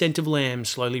sweet scent of lamb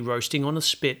slowly roasting on a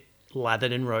spit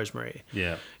lathered in rosemary.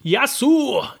 Yeah.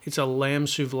 Yasu! It's a lamb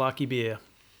souvlaki beer.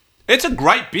 It's a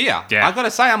great beer. Yeah. I got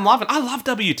to say, I love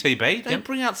WTB. They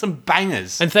bring out some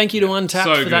bangers. And thank you to Untapped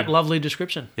So for that good. lovely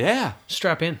description. Yeah.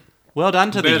 Strap in. Well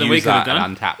done to Better the than we user could at have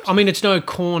done. Untapped. I mean, it's no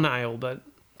corn ale, but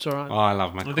it's all right. Oh, I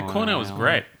love my The corner was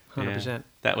great. 100%.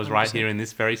 That was right here in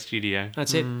this very studio.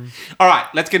 That's it. All right,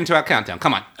 let's get into our countdown.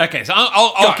 Come on. Okay, so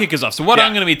I'll Go. kick us off. So what Yeah.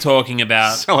 I'm going to be talking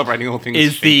about Celebrating all things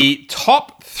is sheep. the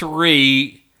top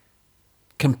 3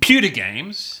 computer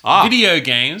games, video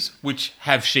games, which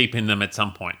have sheep in them at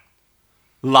some point.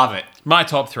 Love it. My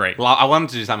top 3. Well, I wanted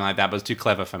to do something like that, but it's too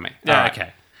clever for me. Yeah, All right,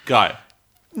 okay. Go.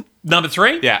 Number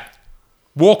 3? Yeah.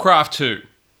 Warcraft 2.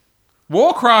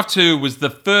 Warcraft 2 was the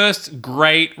first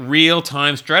great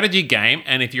real-time strategy game,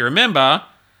 and if you remember,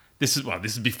 this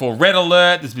is before Red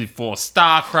Alert, this is before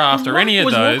StarCraft or any of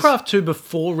was those. Warcraft 2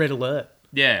 before Red Alert?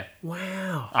 Yeah.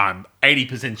 Wow. I'm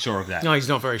 80% sure of that. No, he's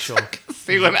not very sure.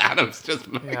 See what Adam's just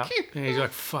making. Yeah. And he's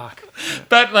like, fuck.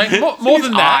 But like more His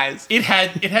than that, eyes. it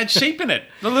had sheep in it.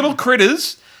 The little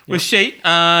critters with sheep.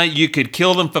 You could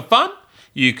kill them for fun.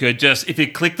 You could just, if you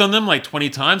clicked on them like 20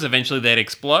 times, eventually they'd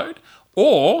explode.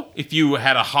 Or if you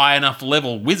had a high enough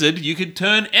level wizard, you could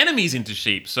turn enemies into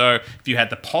sheep. So if you had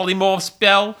the polymorph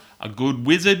spell, a good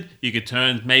wizard, you could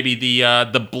turn maybe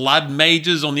the blood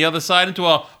mages on the other side into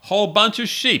a whole bunch of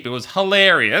sheep. It was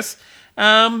hilarious.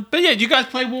 But yeah, do you guys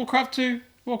play Warcraft 2?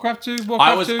 Warcraft 2?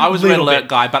 Warcraft 2? I was a Red Little Alert bit.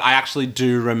 guy, but I actually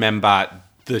do remember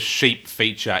the sheep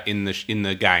feature in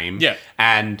the game. Yeah.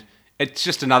 And it's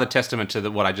just another testament to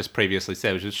what I just previously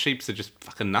said, which is sheeps are just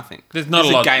fucking nothing. There's not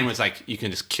This a lot- game was like, you can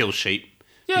just kill sheep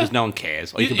because no one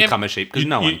cares. Or you can Yeah, become a sheep because you-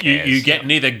 no one you- cares. You get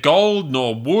neither gold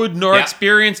nor wood nor Yep.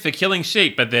 experience for killing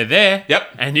sheep, but they're there.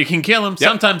 Yep. And you can kill them.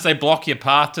 Sometimes they block your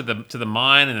path to the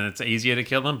mine, and it's easier to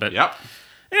kill them. But Yep.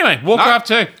 anyway, Warcraft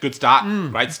 2. Good start.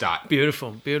 Great start.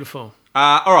 Beautiful, beautiful.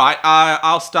 All right.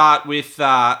 I'll start with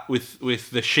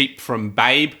the sheep from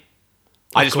Babe.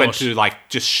 I just went course. to like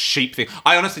just sheep thing.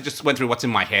 I honestly just went through what's in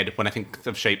my head when I think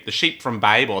of sheep. The sheep from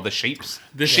Babe or the sheeps.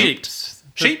 The sheeps.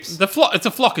 Sheeps? The flock. It's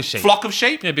a flock of sheep. Flock of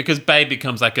sheep. Yeah, because Babe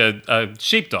becomes like a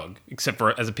sheepdog, except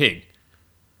for as a pig.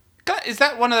 Is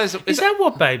that one of those? Is that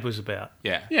what Babe was about?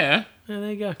 Yeah. Yeah. Yeah,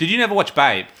 there you go. Did you never watch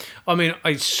Babe? I mean,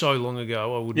 it's so long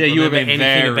ago, I wouldn't Yeah, you remember would've been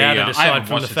anything very about young. it I aside haven't from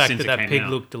the watched it fact since that it that came pig out.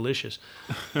 looked delicious.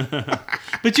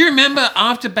 But do you remember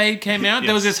after Babe came out,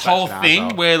 there was this such whole an thing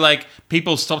asshole. where like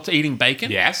people stopped eating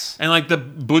bacon? Yes. And like the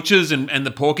butchers and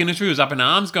the pork industry was up in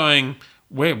arms going,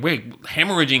 we're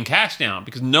hemorrhaging cash now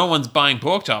because no one's buying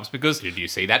pork chops because, Did you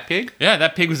see that pig? yeah,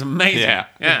 that pig was amazing. Yeah.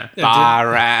 Yeah.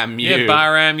 Baram you. Yeah,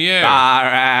 Bahram, you.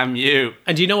 Baram you.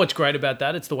 And do you know what's great about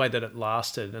that? It's the way that it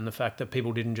lasted and the fact that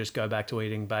people didn't just go back to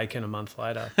eating bacon a month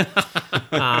later.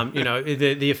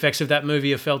 The effects of that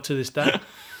movie are felt to this day.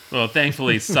 Well,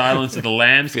 thankfully, Silence of the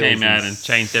Lambs Feels came out in and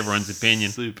changed everyone's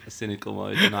opinion. Super cynical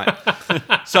mode tonight.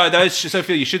 So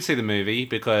Phil, you should see the movie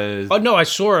because Oh, no, I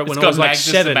saw it when It's I got was like Magnus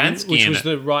 7, Sabansky which in was it.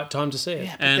 the right time to see it.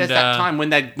 And there's that time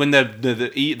when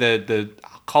the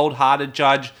cold-hearted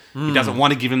judge he doesn't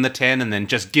want to give him the 10 and then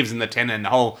just gives him the 10 and the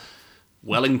whole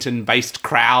Wellington-based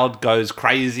crowd goes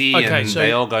crazy Okay, and so-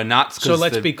 they all go nuts. 'cause So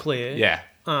let's the- be clear. Yeah.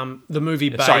 The movie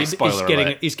Babe Sorry, spoiler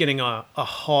alert. is getting a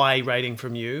high rating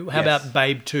from you. How Yes. about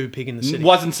Babe 2, Pig in the City?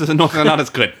 Wasn't not as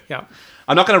good. Yeah.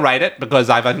 I'm not going to rate it because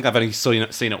I think I've only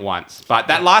seen it once. But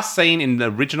that last scene in the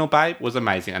original Babe was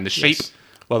amazing, and the sheep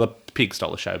Well, the pig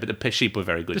stole the show, but the sheep were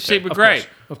very good. The sheep were Of great. course,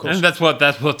 of course. And that's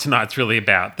what tonight's really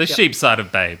about. The sheep side of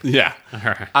Babe. Yeah. All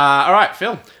right. All right,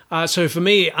 Phil. So for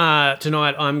me,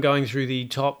 tonight I'm going through the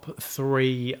top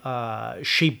 3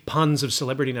 sheep puns of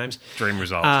celebrity names. Dream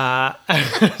result.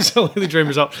 Absolutely dream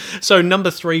result. So number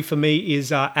 3 for me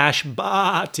is Ash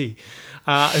Barty,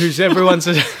 who's everyone's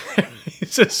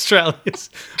he's Australia's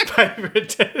favourite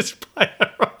tennis player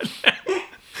right now.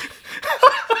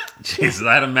 Jesus,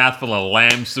 I had a mouthful of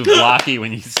lamb souvlaki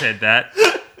when you said that.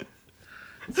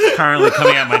 It's currently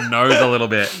coming out my nose a little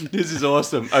bit. This is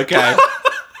awesome. Okay.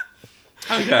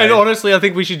 Okay. And honestly, I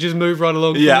think we should just move right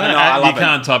along. from Yeah, that. no, I love You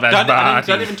can't top Ash don't, Barty.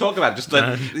 don't even talk about it. Just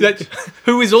let,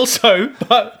 Who is also,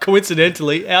 but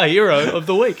coincidentally, our hero of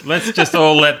the week. Let's just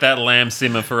all let that lamb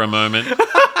simmer for a moment.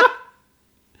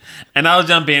 And I'll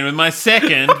jump in with my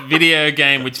second video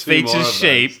game, which more of features those.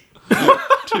 sheep.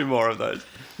 2 more of those.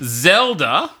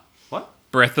 Zelda What?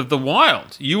 Breath of the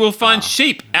Wild. You will find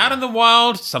sheep out in the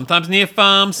wild, sometimes near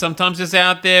farms, sometimes just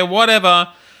out there, whatever.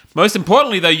 Most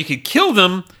importantly, though, you could kill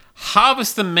them,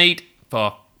 harvest the meat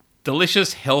for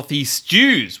delicious, healthy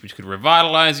stews, which could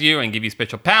revitalize you and give you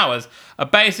special powers. A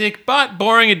basic but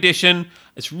boring addition.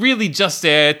 It's really just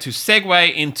there to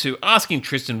segue into asking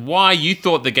Tristan why you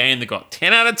thought the game that got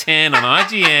 10 out of 10 on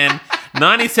IGN,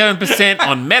 97%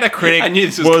 on Metacritic I knew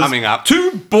this was coming up.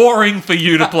 too boring for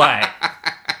you to play.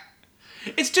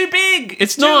 It's too big.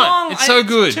 It's too not. long. It's so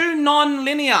good. It's too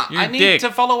non-linear. You're I a need dick.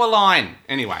 to follow a line.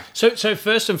 Anyway. So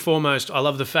first and foremost, I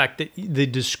love the fact that the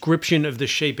description of the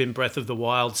sheep in Breath of the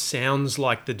Wild sounds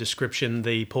like the description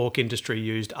the pork industry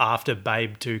used after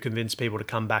Babe to convince people to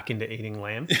come back into eating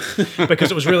lamb,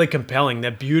 because it was really compelling. They're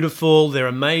beautiful, they're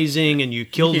amazing, and you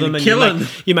kill them, and kill 'em.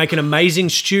 you make an amazing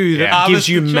stew that Yeah. gives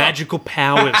you Harvest the chop. magical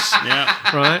powers.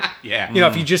 Yeah. Right? Yeah. You know,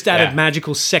 if you just added Yeah.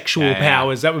 magical sexual Yeah, yeah.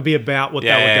 powers, that would be about what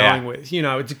Yeah, they were yeah, going yeah. with. You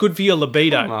know, it's good for your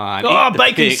libido. Come on, Oh, eat the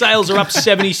bacon pig. sales are up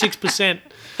 76%.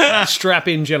 Strap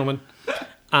in, gentlemen.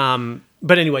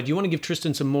 But anyway, do you want to give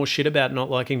Tristan some more shit about not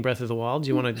liking Breath of the Wild? Do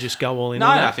you want to just go all in No,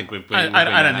 on that? I think we've been.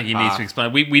 I don't think he needs to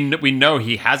explain. We know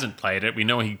he hasn't played it. We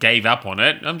know he gave up on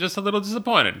it. I'm just a little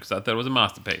disappointed because I thought it was a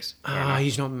masterpiece.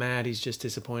 He's not mad. He's just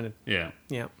disappointed. Yeah.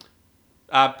 Yeah.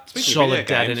 Speaking Solid of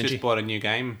video dad games, energy. just bought a new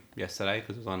game yesterday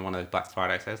because it was on one of those Black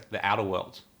Friday sales. The Outer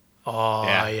Worlds. Oh,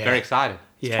 yeah. Very excited.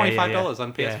 It's Yeah, $25 yeah.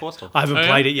 on PS4 store. I haven't Oh, yeah?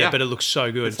 played it yet, Yeah. but it looks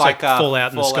so good. It's It's like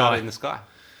Fallout in the sky. in the sky.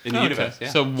 In the universe, yeah.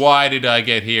 So why did I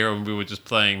get here when we were just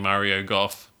playing Mario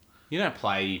Golf? You don't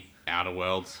play Outer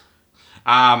Worlds.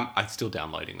 It's still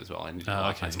downloading as well. And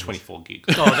okay. It's 24 gigs.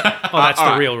 Oh, that's the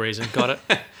Alright. real reason. Got it.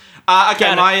 Okay,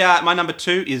 Got it. my number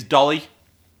 2 is Dolly.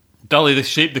 Dolly the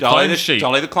sheep, the Dolly clone the sheep.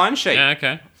 Dolly the clone sheep. Yeah,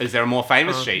 okay. Is there a more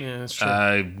famous sheep? Yeah, that's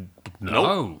true.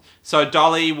 No. So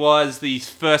Dolly was the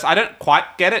first. I don't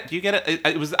quite get it. Do you get it?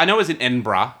 It was. I know it was in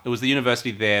Edinburgh. It was the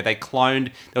university there. They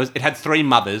cloned. It had 3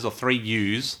 mothers or 3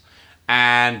 ewes,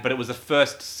 but it was the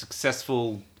first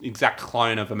successful exact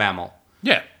clone of a mammal.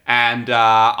 Yeah. And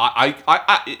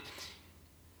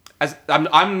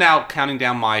I'm now counting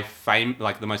down my fame,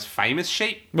 like the most famous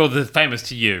sheep. Well, they're famous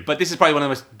to you. But this is probably one of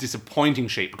the most disappointing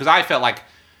sheep because I felt like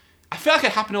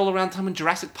it happened all around time when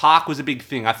Jurassic Park was a big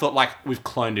thing. I thought like we've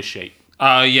cloned a sheep.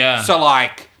 Oh, yeah. So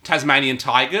like Tasmanian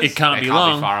tigers, It can't they be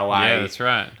long. far away. Yeah, that's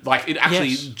right. Like it actually,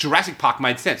 Yes. Jurassic Park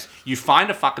made sense. You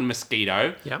find a fucking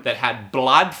mosquito Yep. that had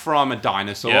blood from a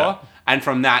dinosaur, Yeah. and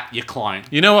from that you clone.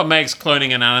 You know what makes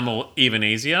cloning an animal even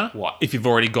easier? What? If you've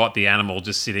already got the animal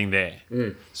just sitting there.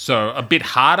 So a bit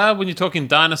harder when you're talking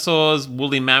dinosaurs,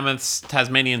 woolly mammoths,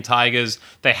 Tasmanian tigers.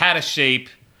 They had a sheep.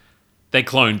 They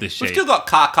cloned the sheep. We've still got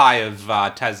carcass of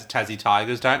Tassie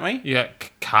tigers, don't we? Yeah,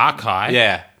 Karkai.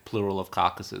 Yeah, plural of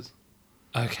carcasses.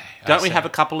 Okay. Don't we have a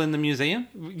couple in the museum?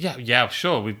 Yeah,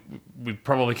 sure. We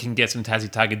probably can get some Tassie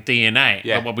tiger DNA.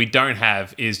 Yeah. But what we don't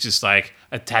have is just like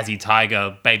a Tassie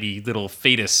tiger baby little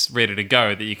fetus ready to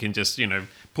go that you can just,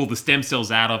 pull the stem cells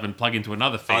out of and plug into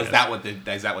another Oh, fetus. is that what they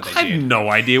I have did? no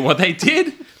idea what they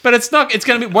did, but it's going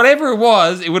to be whatever it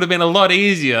was. It would have been a lot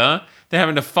easier than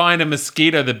having to find a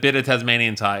mosquito that bit a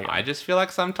Tasmanian tiger. I just feel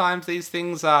like sometimes these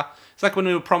things are. It's like when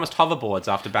we were promised hoverboards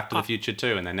after Back to the Future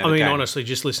 2, and they never I mean, came. honestly,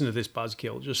 just listen to this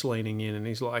buzzkill just leaning in, and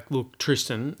he's like, "Look,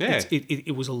 Tristan, Yeah.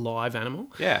 it was a live animal,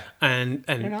 Yeah. and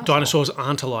asshole. dinosaurs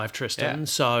aren't alive, Tristan. Yeah.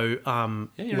 So you're an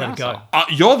let it go."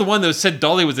 asshole. You're the one that said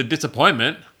Dolly was a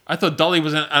disappointment. I thought Dolly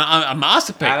was a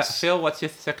masterpiece. Phil, what's your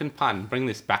second pun? Bring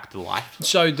this back to life.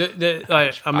 So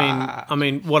I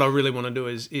mean, what I really want to do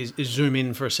is zoom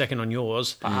in for a second on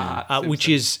yours, which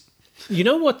is, you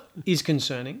know, what is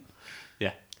concerning.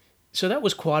 Yeah. So that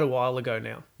was quite a while ago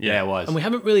now, Yeah, it was. and we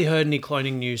haven't really heard any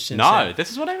cloning news since. No, then.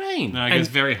 this is what I mean. No, it goes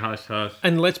very hush hush.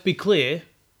 And let's be clear,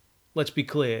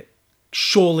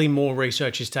 surely more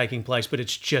research is taking place, but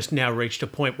it's just now reached a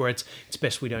point where it's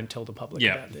best we don't tell the public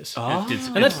Yeah. about this. It's-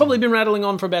 And that's probably been rattling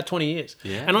on for about 20 years.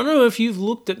 Yeah. And I don't know if you've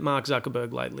looked at Mark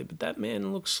Zuckerberg lately, but that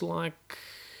man looks like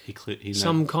He's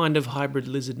some kind of hybrid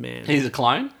lizard man. He's a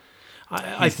clone.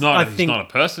 he's not a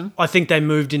person. I think they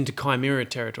moved into chimera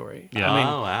territory. Yeah. I mean,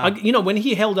 Oh, wow. when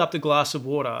he held up the glass of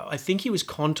water, I think he was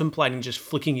contemplating just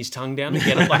flicking his tongue down to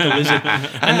get it like a lizard.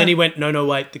 And then he went, no,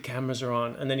 wait, the cameras are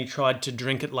on. And then he tried to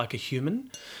drink it like a human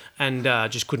and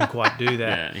just couldn't quite do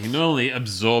that. Yeah, he normally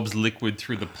absorbs liquid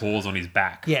through the pores on his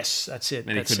back. Yes, that's it.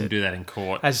 And he couldn't do that in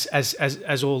court.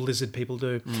 As all lizard people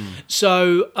do.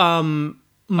 So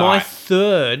my Alright.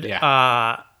 third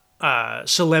Yeah.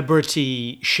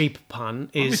 celebrity sheep pun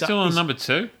Are we is still on number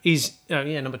 2?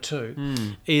 number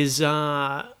 2 is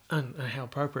how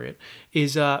appropriate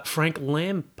is Frank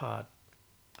Lampard.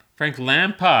 Frank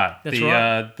Lampard, That's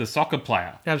the soccer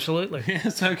player. Absolutely.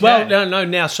 It's okay. Well, no,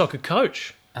 now soccer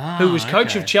coach, who was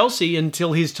coach okay. of Chelsea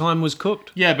until his time was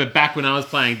cooked. Yeah, but back when I was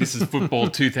playing This Is Football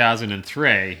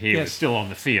 2003, he was Yes. still on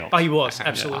the field. Oh, he was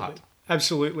absolutely.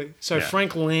 Absolutely. So Yeah.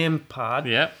 Frank Lampard,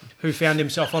 Yep, who found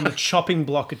himself on the chopping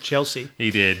block at Chelsea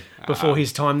he did. before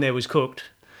his time there was cooked.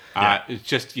 It's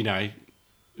just, it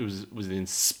was in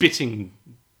spitting.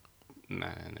 No,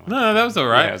 No, that was all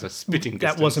right. Yeah, it was a spitting That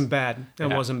distance. wasn't bad. That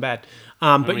Yeah. wasn't bad.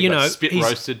 And But we you got know, spit he's,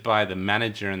 roasted by the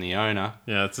manager and the owner.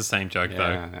 Yeah, it's the same joke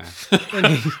though. Yeah.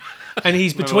 and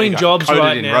he's Remember between when he got jobs coated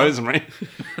right in now. Rosemary.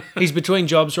 He's between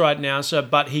jobs right now. So,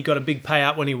 but he got a big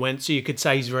payout when he went, so you could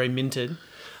say he's very minted.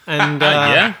 And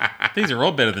Yeah, these are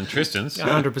all better than Tristan's.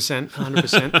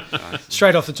 100%.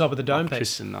 Straight off the top of the dome piece.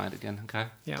 Tristan night again. Okay.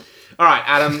 Yeah. All right,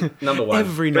 Adam. Number 1.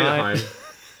 Every Bring it night. home.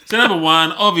 So number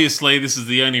 1, obviously, this is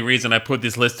the only reason I put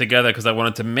this list together because I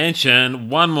wanted to mention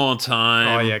one more time.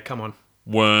 Oh, yeah, come on.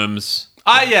 Worms.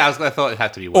 Yeah, I thought it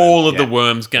had to be Worms. All of Yeah. the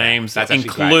Worms games that's actually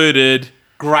included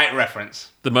Great reference.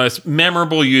 the most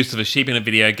memorable use of a sheep in a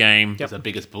video game. It's the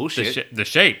biggest bullshit. The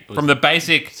sheep. From the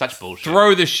basic Such bullshit.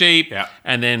 throw the sheep Yeah.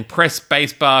 and then press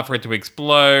spacebar for it to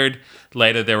explode.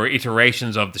 Later, there were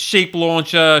iterations of the sheep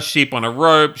launcher, sheep on a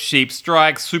rope, sheep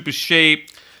strike, super sheep.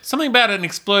 Something about an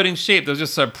exploding sheep that was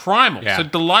just so primal, Yeah. so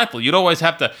delightful. You'd always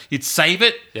have to, you'd save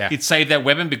it. Yeah. You'd save that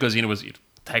weapon because, you'd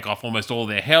take off almost all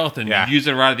their health and Yeah. you'd use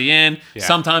it right at the end. Yeah.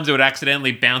 Sometimes it would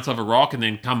accidentally bounce off a rock and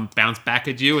then come bounce back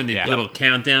at you and the Yeah. little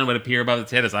countdown would appear above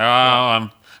its head. It's like,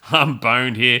 I'm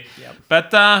boned here. But,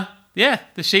 the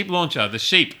sheep launcher, the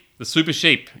super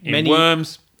sheep in Many-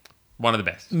 Worms, one of the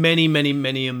best. Many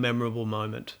a memorable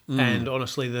moment. And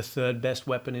honestly, the third best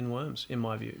weapon in Worms, in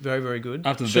my view. Very, very good.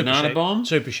 After the Super banana sheep. bomb?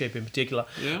 Super sheep in particular.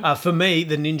 Yeah. For me,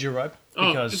 the ninja rope. Oh,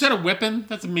 Because is that a weapon?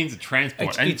 That's a means of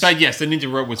transport. It's- But yes, the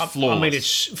ninja rope was flawless. I mean,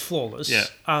 it's flawless. Yeah.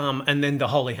 And then the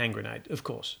holy hand grenade, of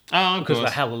course. oh, of Because of course.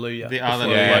 the hallelujah. The before other it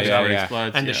Yeah, explodes blows yeah, or up. yeah.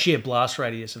 explodes. And yeah. the sheer blast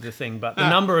radius of the thing. But the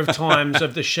number of times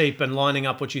of the sheep and lining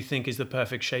up what you think is the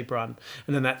perfect sheep run,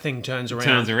 and then that thing turns around.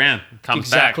 turns around, comes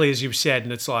Exactly back. as you've said,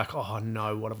 and it's like, oh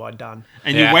no, what have I done?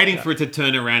 And Yeah. you're waiting for it to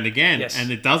turn around again, Yes.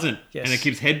 and it doesn't. Yes. And it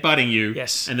keeps headbutting you.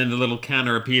 Yes. And then the little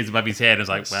counter appears above his head. And it's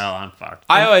like, well, I'm fucked.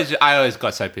 I always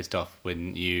got so pissed off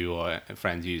when you or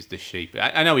friends used the sheep.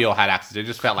 I know we all had axes. It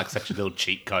just felt like such a little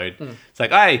cheat code. It's like,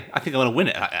 hey, I think I want to win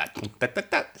it.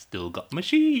 Still got my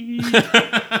sheep.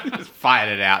 Just fired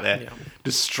it out there.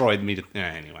 Destroyed me.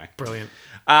 Anyway. Brilliant.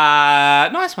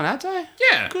 Nice one, Adzo.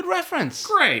 Yeah. Good reference.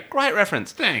 Great. Great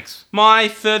reference. Thanks. My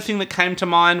third thing that came to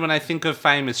mind when I think of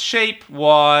famous sheep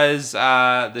was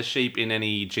the sheep in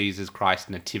any Jesus Christ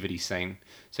nativity scene.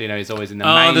 So, he's always in the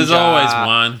manger. There's always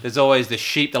one. There's always the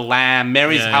sheep, the lamb.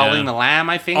 Mary's Yeah, holding yeah. the lamb,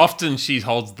 I think. Often she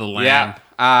holds the lamb.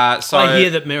 Yeah. So I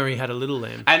hear that Mary had a little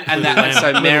lamb. and Little that, lamb. so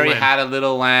Little Mary lamb. had a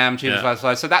little lamb. Jesus Yeah.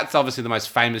 Christ. So that's obviously the most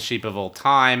famous sheep of all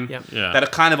time. Yep. Yeah.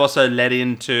 That kind of also led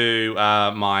into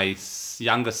my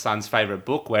youngest son's favorite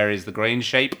book, Where is the Green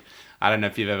Sheep? I don't know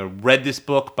if you've ever read this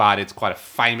book, but it's quite a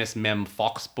famous Mem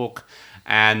Fox book.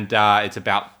 And it's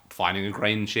about finding a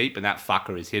green sheep, and that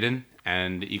fucker is hidden.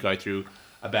 And you go through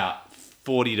about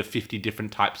 40 to 50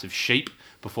 different types of sheep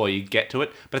before you get to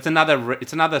it. But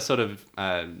it's another sort of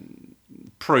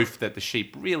proof that the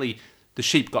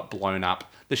sheep got blown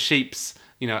up. The sheep's,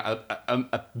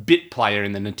 a bit player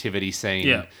in the nativity scene.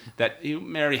 Yeah. That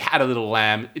Mary had a little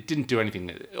lamb. It didn't do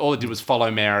anything. All it did was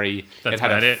follow Mary. That's it had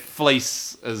about a it.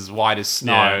 fleece as white as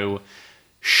snow.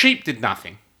 Sheep did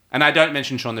nothing. And I don't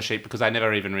mention Shaun the Sheep because I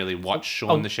never even really watched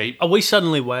Shaun the Sheep. Are we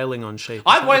suddenly wailing on sheep?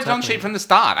 I've waited on sheep from the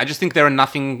start. I just think there are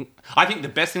nothing. I think the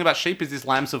best thing about sheep is this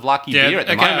Lamb Souvlaki beer at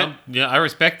the moment. I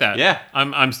respect that. Yeah.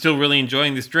 I'm still really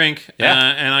enjoying this drink. Yeah.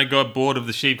 And I got bored of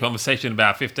the sheep conversation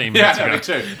about 15 minutes Yeah, ago. me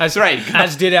too. That's right.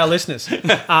 As did our listeners.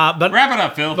 But Wrap it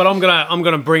up, Phil. But I'm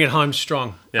gonna bring it home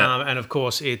strong. Yeah. And of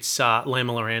course, it's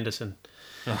Lamella Anderson.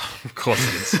 Of course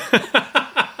it is.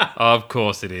 Of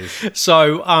course it is.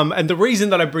 So, and the reason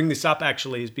that I bring this up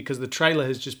actually is because the trailer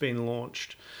has just been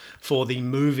launched for the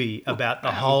movie about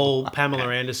the whole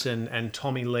Pamela Anderson and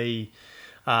Tommy Lee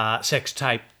sex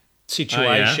tape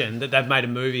situation that they've made a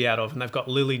movie out of, and they've got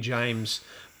Lily James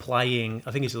playing.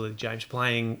 I think it's Lily James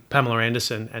playing Pamela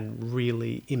Anderson and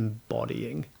really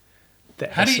embodying the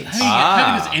How essence.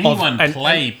 does anyone and-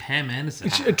 play Pam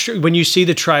Anderson? When you see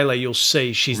the trailer, you'll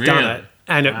see she's done Really? it.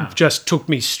 And it just took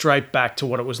me straight back to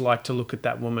what it was like to look at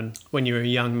that woman when you were a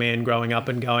young man growing up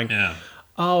and going, Yeah.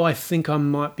 oh, I think I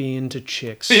might be into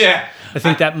chicks. Yeah. I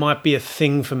think that might be a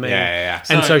thing for me. Yeah.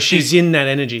 And So so she's in that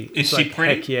energy. is It's she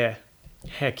pretty? Heck yeah.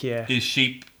 Heck yeah. Is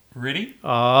sheep ready?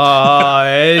 Oh,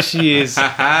 there she is.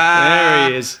 There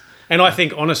he is. And I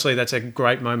think, honestly, that's a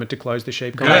great moment to close the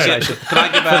sheep conversation. Can I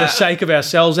give For the sake of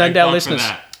ourselves and our Thank God for listeners.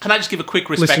 that. Can I just give a quick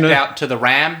respect Listener. out to the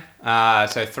Ram?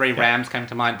 So 3 Rams came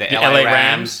to mind. The The LA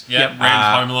Rams. Yep.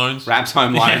 Rams Home Loans. Rams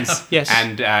Home Loans. Yes.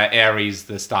 And Aries,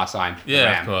 the star sign. Yeah,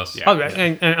 Ram. of course. Yeah. Oh,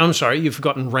 and I'm sorry, you've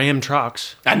forgotten Ram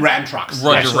trucks. And Ram trucks.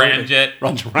 Roger Absolutely. Ramjet.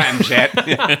 Roger Ramjet.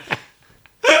 Yeah.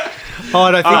 Oh,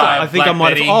 and I think I Black might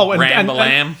Betty, have. Oh, Ram the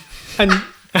Lamb. and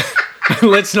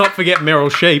let's not forget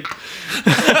Meryl Sheep.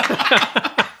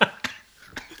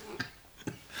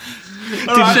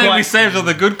 Shame we saved all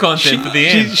the good content for the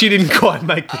end. She didn't quite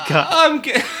make the cut.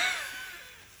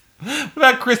 What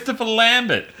about Christopher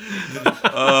Lambert?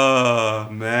 Oh,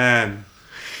 man.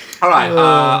 All right.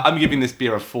 I'm giving this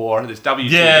beer a 4. This WTB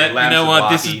Yeah, you Lamb know what?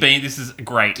 Souvlaki. This is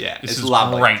great. Yeah, this it's is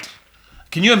lovely. great.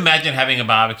 Can you imagine having a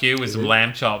barbecue with some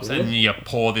lamb chops and you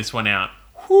pour this one out?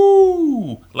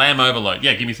 Whoo! Lamb overload.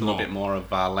 Yeah, give me some A more. bit more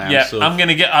of lamb Yeah, soup. I'm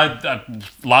gonna get. I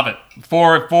love it.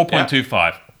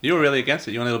 4.25. You were really against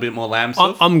it. You want a little bit more lamb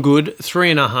soup? I'm good.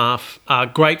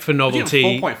 3.5. Great for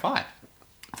novelty. 4.5.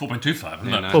 4.25.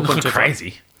 no. Not 4.25.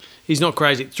 crazy. He's not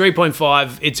crazy.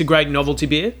 3.5. It's a great novelty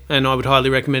beer, and I would highly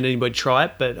recommend anybody try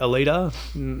it. But a litre,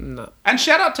 no. And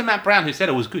shout out to Matt Brown who said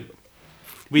it was good.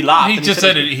 We laughed. He and just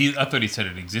said was it. I thought he said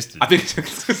it existed. I think.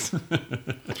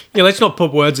 Yeah, let's not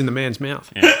put words in the man's mouth.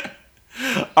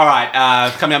 All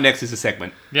right. Coming up next is a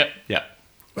segment. Yep. Yeah.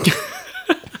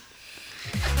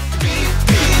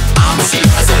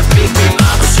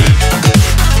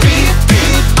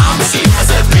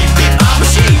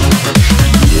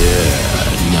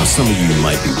 Now, some of you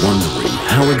might be wondering,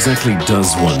 how exactly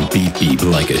does one beep beep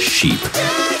like a sheep?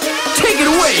 Take it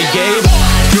away, Gabe!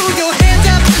 Throw your hands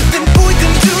up, then point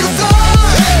them to the floor.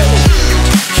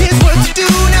 Here's what to do,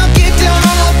 now get down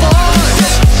on all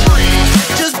fours.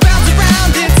 Just bounce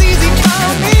around, it's easy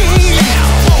for me.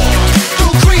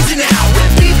 Go crazy now,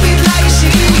 beat beat like a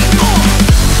sheep.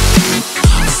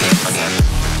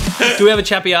 Do we have a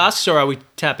chappy asks, or are we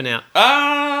tapping out?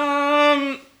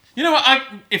 You know what?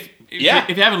 If you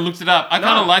haven't looked it up, I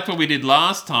kind of liked what we did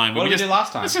last time. What did we do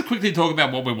last time? Let's just quickly talk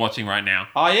about what we're watching right now.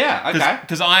 Oh, yeah. Okay.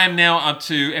 Because I am now up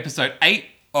to episode 8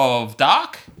 of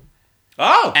Dark.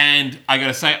 Oh. And I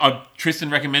gotta say, Tristan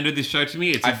recommended this show to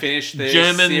me. It's I a finished the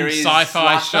German series sci-fi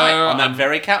last show. night on that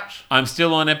very couch. I'm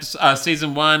still on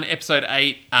season 1, episode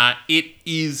 8. It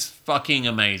is fucking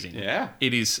amazing. Yeah.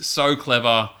 It is so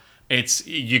clever.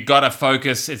 You gotta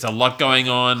focus. It's a lot going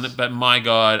on, but my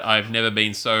God, I've never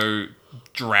been so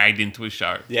dragged into a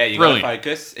show. Yeah, you Brilliant. got to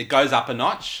focus. It goes up a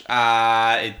notch.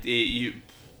 My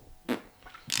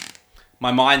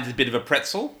mind's a bit of a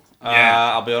pretzel.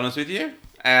 Yeah. I'll be honest with you.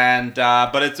 And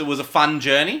but it was a fun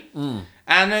journey,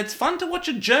 and it's fun to watch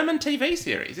a German TV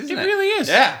series, isn't it? It really is.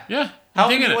 Yeah. Yeah. How I'm often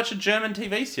do digging you it. watch a German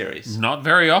TV series? Not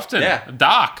very often. Yeah.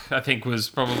 Dark, I think, was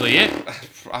probably it.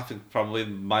 I think probably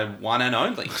my one and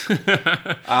only.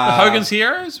 Hogan's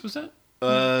Heroes, was that?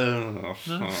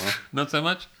 Not so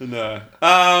much? No.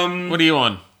 What are you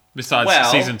on? Besides Well-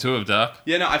 season 2 of Dark?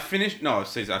 Yeah, no, I've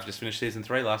just finished season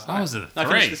 3 last night. was it No, I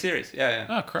 3? finished the series. Yeah.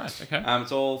 Oh, Christ. Okay.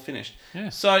 It's all finished. Yeah.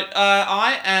 So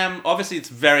I am obviously it's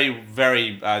very,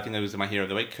 very. I think it was my hero of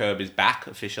the week. Curb is back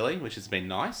officially, which has been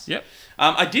nice. Yep.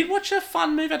 I did watch a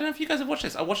fun movie. I don't know if you guys have watched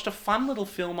this. I watched a fun little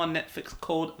film on Netflix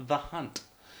called The Hunt.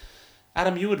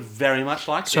 Adam, you would very much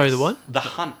like this. Sorry, the what? The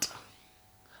Hunt.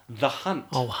 The Hunt.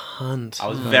 Oh, Hunt. I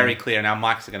was very clear. Now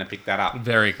mics are going to pick that up.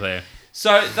 Very clear.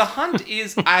 So The Hunt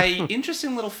is a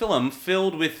interesting little film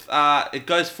filled with. It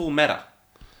goes full meta.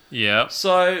 Yeah.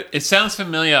 So It sounds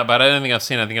familiar, but I don't think I've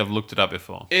seen it. I think I've looked it up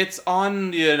before. it's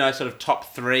on, sort of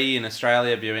top 3 in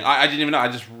Australia viewing. I didn't even know. I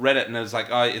just read it and it was like,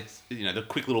 it's, the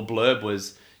quick little blurb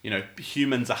was,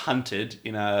 humans are hunted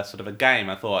in a sort of a game.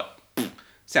 I thought,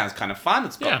 sounds kind of fun.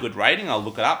 It's got Yeah. a good rating. I'll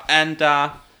look it up. And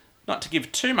not to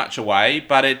give too much away,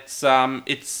 but it's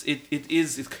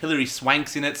Hilary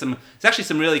Swank's in it. It's actually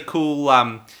some really cool,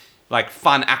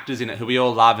 fun actors in it who we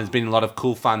all love. There's been a lot of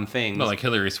cool, fun things. Not like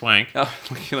Hilary Swank. Oh,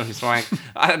 Hilary Swank.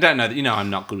 I don't know. I'm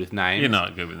not good with names. You're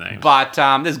not good with names. But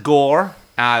there's gore.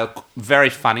 Very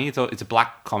funny. It's a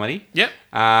black comedy. Yep.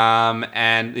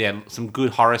 And yeah, some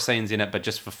good horror scenes in it, but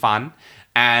just for fun.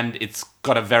 And it's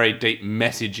got a very deep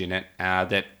message in it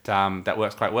that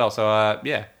works quite well. So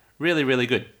yeah, really, really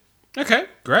good. Okay,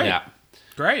 great. Yeah.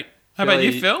 Great. How about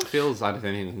you, Phil? I don't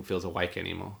think he feels awake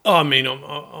anymore. Oh, I mean,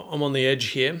 I'm on the edge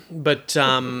here, but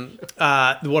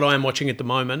what I am watching at the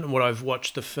moment, and what I've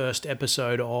watched the first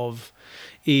episode of,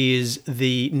 is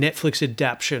the Netflix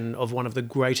adaptation of one of the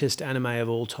greatest anime of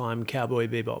all time, Cowboy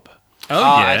Bebop. Oh,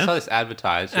 I yeah. saw this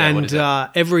advertised. Yeah, what is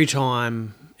And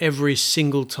it? every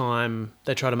single time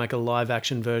they try to make a live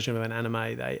action version of an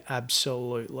anime, they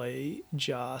absolutely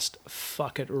just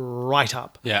fuck it right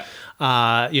up. Yeah.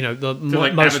 The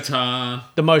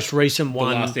most recent The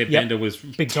one, Last Airbender was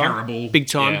big time, terrible. big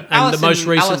time, Yeah. and the most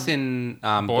recent. Alice in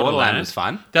Borderland was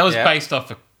fun. That was Yeah. based off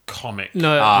a comic,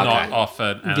 No, not okay. off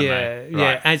an anime. Yeah,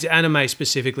 Right. as anime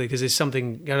specifically, because there's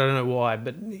something, I don't know why,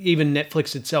 but even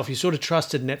Netflix itself, you sort of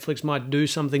trusted Netflix might do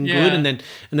something Yeah. good, and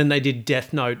then they did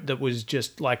Death Note that was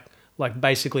just like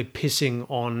basically pissing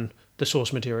on the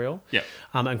source material, Yep.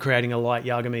 and creating a light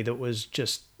Yagami that was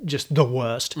just the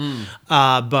worst.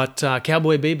 Mm. But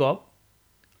Cowboy Bebop,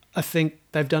 I think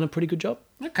they've done a pretty good job.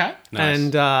 Okay.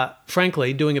 Nice. And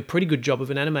frankly, doing a pretty good job of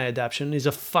an anime adaptation is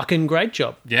a fucking great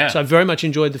job. Yeah. So I very much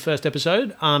enjoyed the first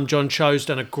episode. John Cho's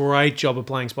done a great job of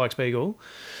playing Spike Spiegel,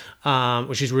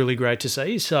 which is really great to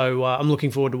see. So I'm looking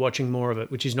forward to watching more of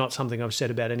it, which is not something I've said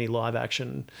about any live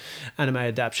action anime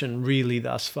adaptation really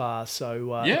thus far.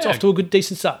 So it's Yeah. off to a good,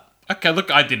 decent start. Okay, look,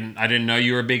 I didn't know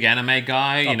you were a big anime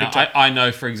guy. Oh, You know, big time. I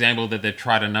know, for example, that they've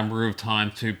tried a number of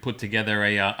times to put together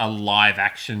a live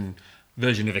action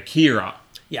version of Akira.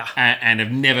 Yeah. And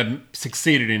have never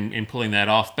succeeded in pulling that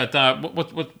off. But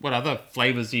what other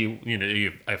flavors do you are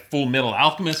you a Full Metal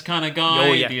Alchemist kind of guy?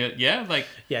 Oh, yeah. Do you, yeah.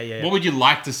 Yeah. What would you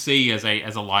like to see as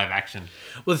a live action?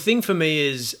 Well, the thing for me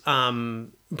is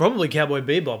probably Cowboy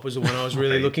Bebop was the one I was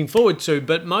really looking forward to,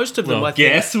 but most of them, Well, I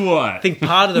think, guess what? I think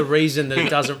part of the reason that it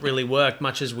doesn't really work,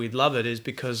 much as we'd love it, is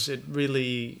because it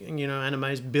really, anime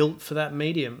is built for that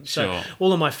medium. So Sure.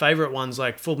 all of my favorite ones,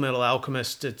 like Full Metal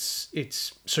Alchemist, it's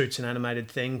suits an animated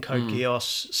thing. Code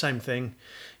Geass, same thing.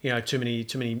 Too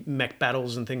many mech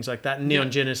battles and things like that. And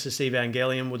Neon Genesis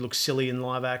Evangelion would look silly in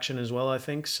live action as well, I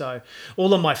think. So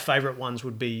all of my favorite ones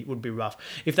would be rough.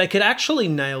 If they could actually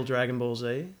nail Dragon Ball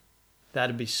Z,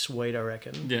 that'd be sweet, I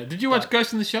reckon. Yeah. Did you watch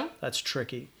Ghost in the Shell? That's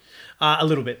tricky. A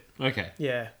little bit. Okay.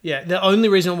 Yeah. The only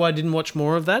reason why I didn't watch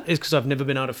more of that is because I've never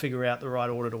been able to figure out the right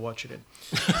order to watch it in.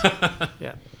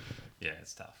 Yeah. Yeah,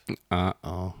 it's tough.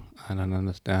 Uh-oh. I don't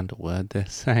understand a word they're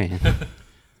saying.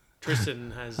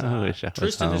 Tristan has wish I was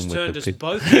Tristan has home with turned the us pig.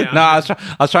 both down. No, I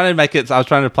was trying to make it. I was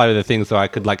trying to play with the thing so I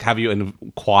could have you in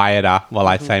quieter while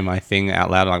I say my thing out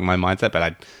loud, like my mindset. But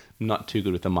I'm not too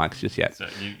good with the mics just yet. So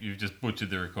you've just butchered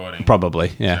the recording.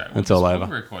 Probably, yeah. Sure, It's all we'll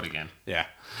over. record again. Yeah.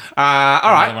 All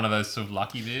Another right. one of those sort of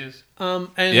lucky beers. And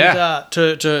Yeah.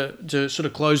 to sort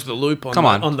of close the loop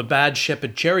on the Bad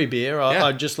Shepherd cherry beer, Yeah.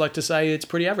 I'd just like to say it's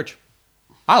pretty average.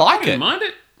 I like I didn't it. mind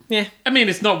it. Yeah. I mean,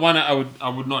 it's not one I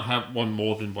would not have one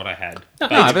more than what I had. but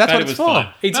that's what it it's was for. fine.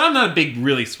 It's- But I'm not a big,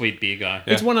 really sweet beer guy.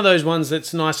 It's one of those ones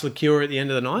that's nice liqueur at the end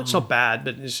of the night. It's not bad,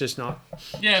 but it's just not.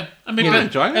 Yeah, I mean, You're but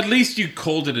enjoying it? at least you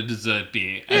called it a dessert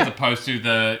beer as opposed to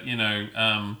the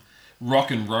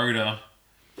Rock and Roader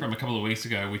from a couple of weeks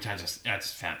ago, which I just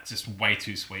found just way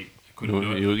too sweet. I couldn't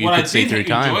do it. You What could I see did through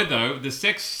time. enjoy though, the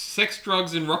sex,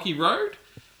 drugs, and Rocky Road,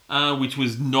 which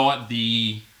was not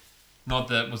the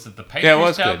was it the Patriot Yeah, it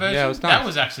was Style good. version? Yeah, it was That nice.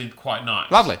 was actually quite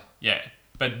nice. Lovely. Yeah,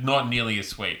 but not nearly as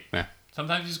sweet. Yeah.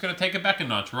 Sometimes you just got to take it back a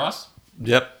notch, Ross.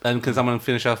 Yep. And can someone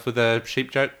finish off with a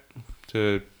sheep joke?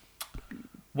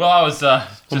 Well, I was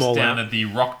just all down out. at the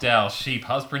Rockdale Sheep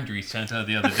Husbandry Centre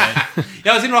the other day.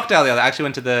 Yeah, I was in Rockdale the other. I actually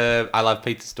went to the I Love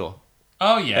Pizza store.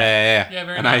 Oh yeah, Yeah,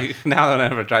 very and nice. now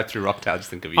whenever I drive through Rockdale, I just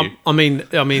think of you. I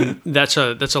mean that's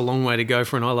a long way to go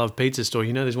for an I Love Pizza store.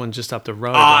 There's one just up the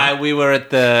road. right?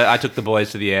 I took the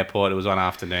boys to the airport. It was one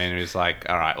afternoon. And it was all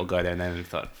right, we'll go there. And then we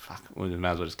thought, fuck, we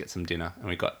might as well just get some dinner. And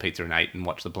we got pizza and ate and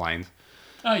watched the planes.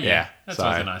 Oh, yeah. That's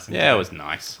always a nice thing. to Yeah, do. it was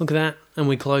nice. Look at that. And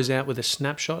we close out with a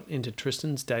snapshot into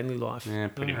Tristan's daily life. Yeah,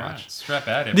 pretty All much. right, strap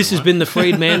out, everyone. This has been the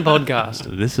Freedman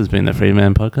Podcast. This has been the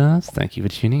Freeman Podcast. Thank you for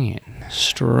tuning in.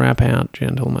 Strap out,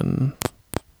 gentlemen.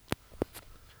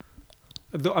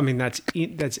 I mean,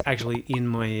 that's actually in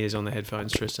my ears on the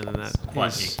headphones, Tristan, and that quite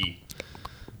is icky.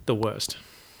 the worst.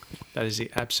 That is the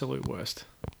absolute worst.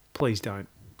 Please don't.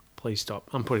 Please stop.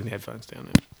 I'm putting the headphones down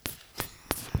now.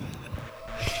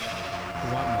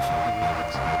 Right in the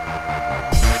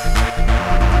fucking ears.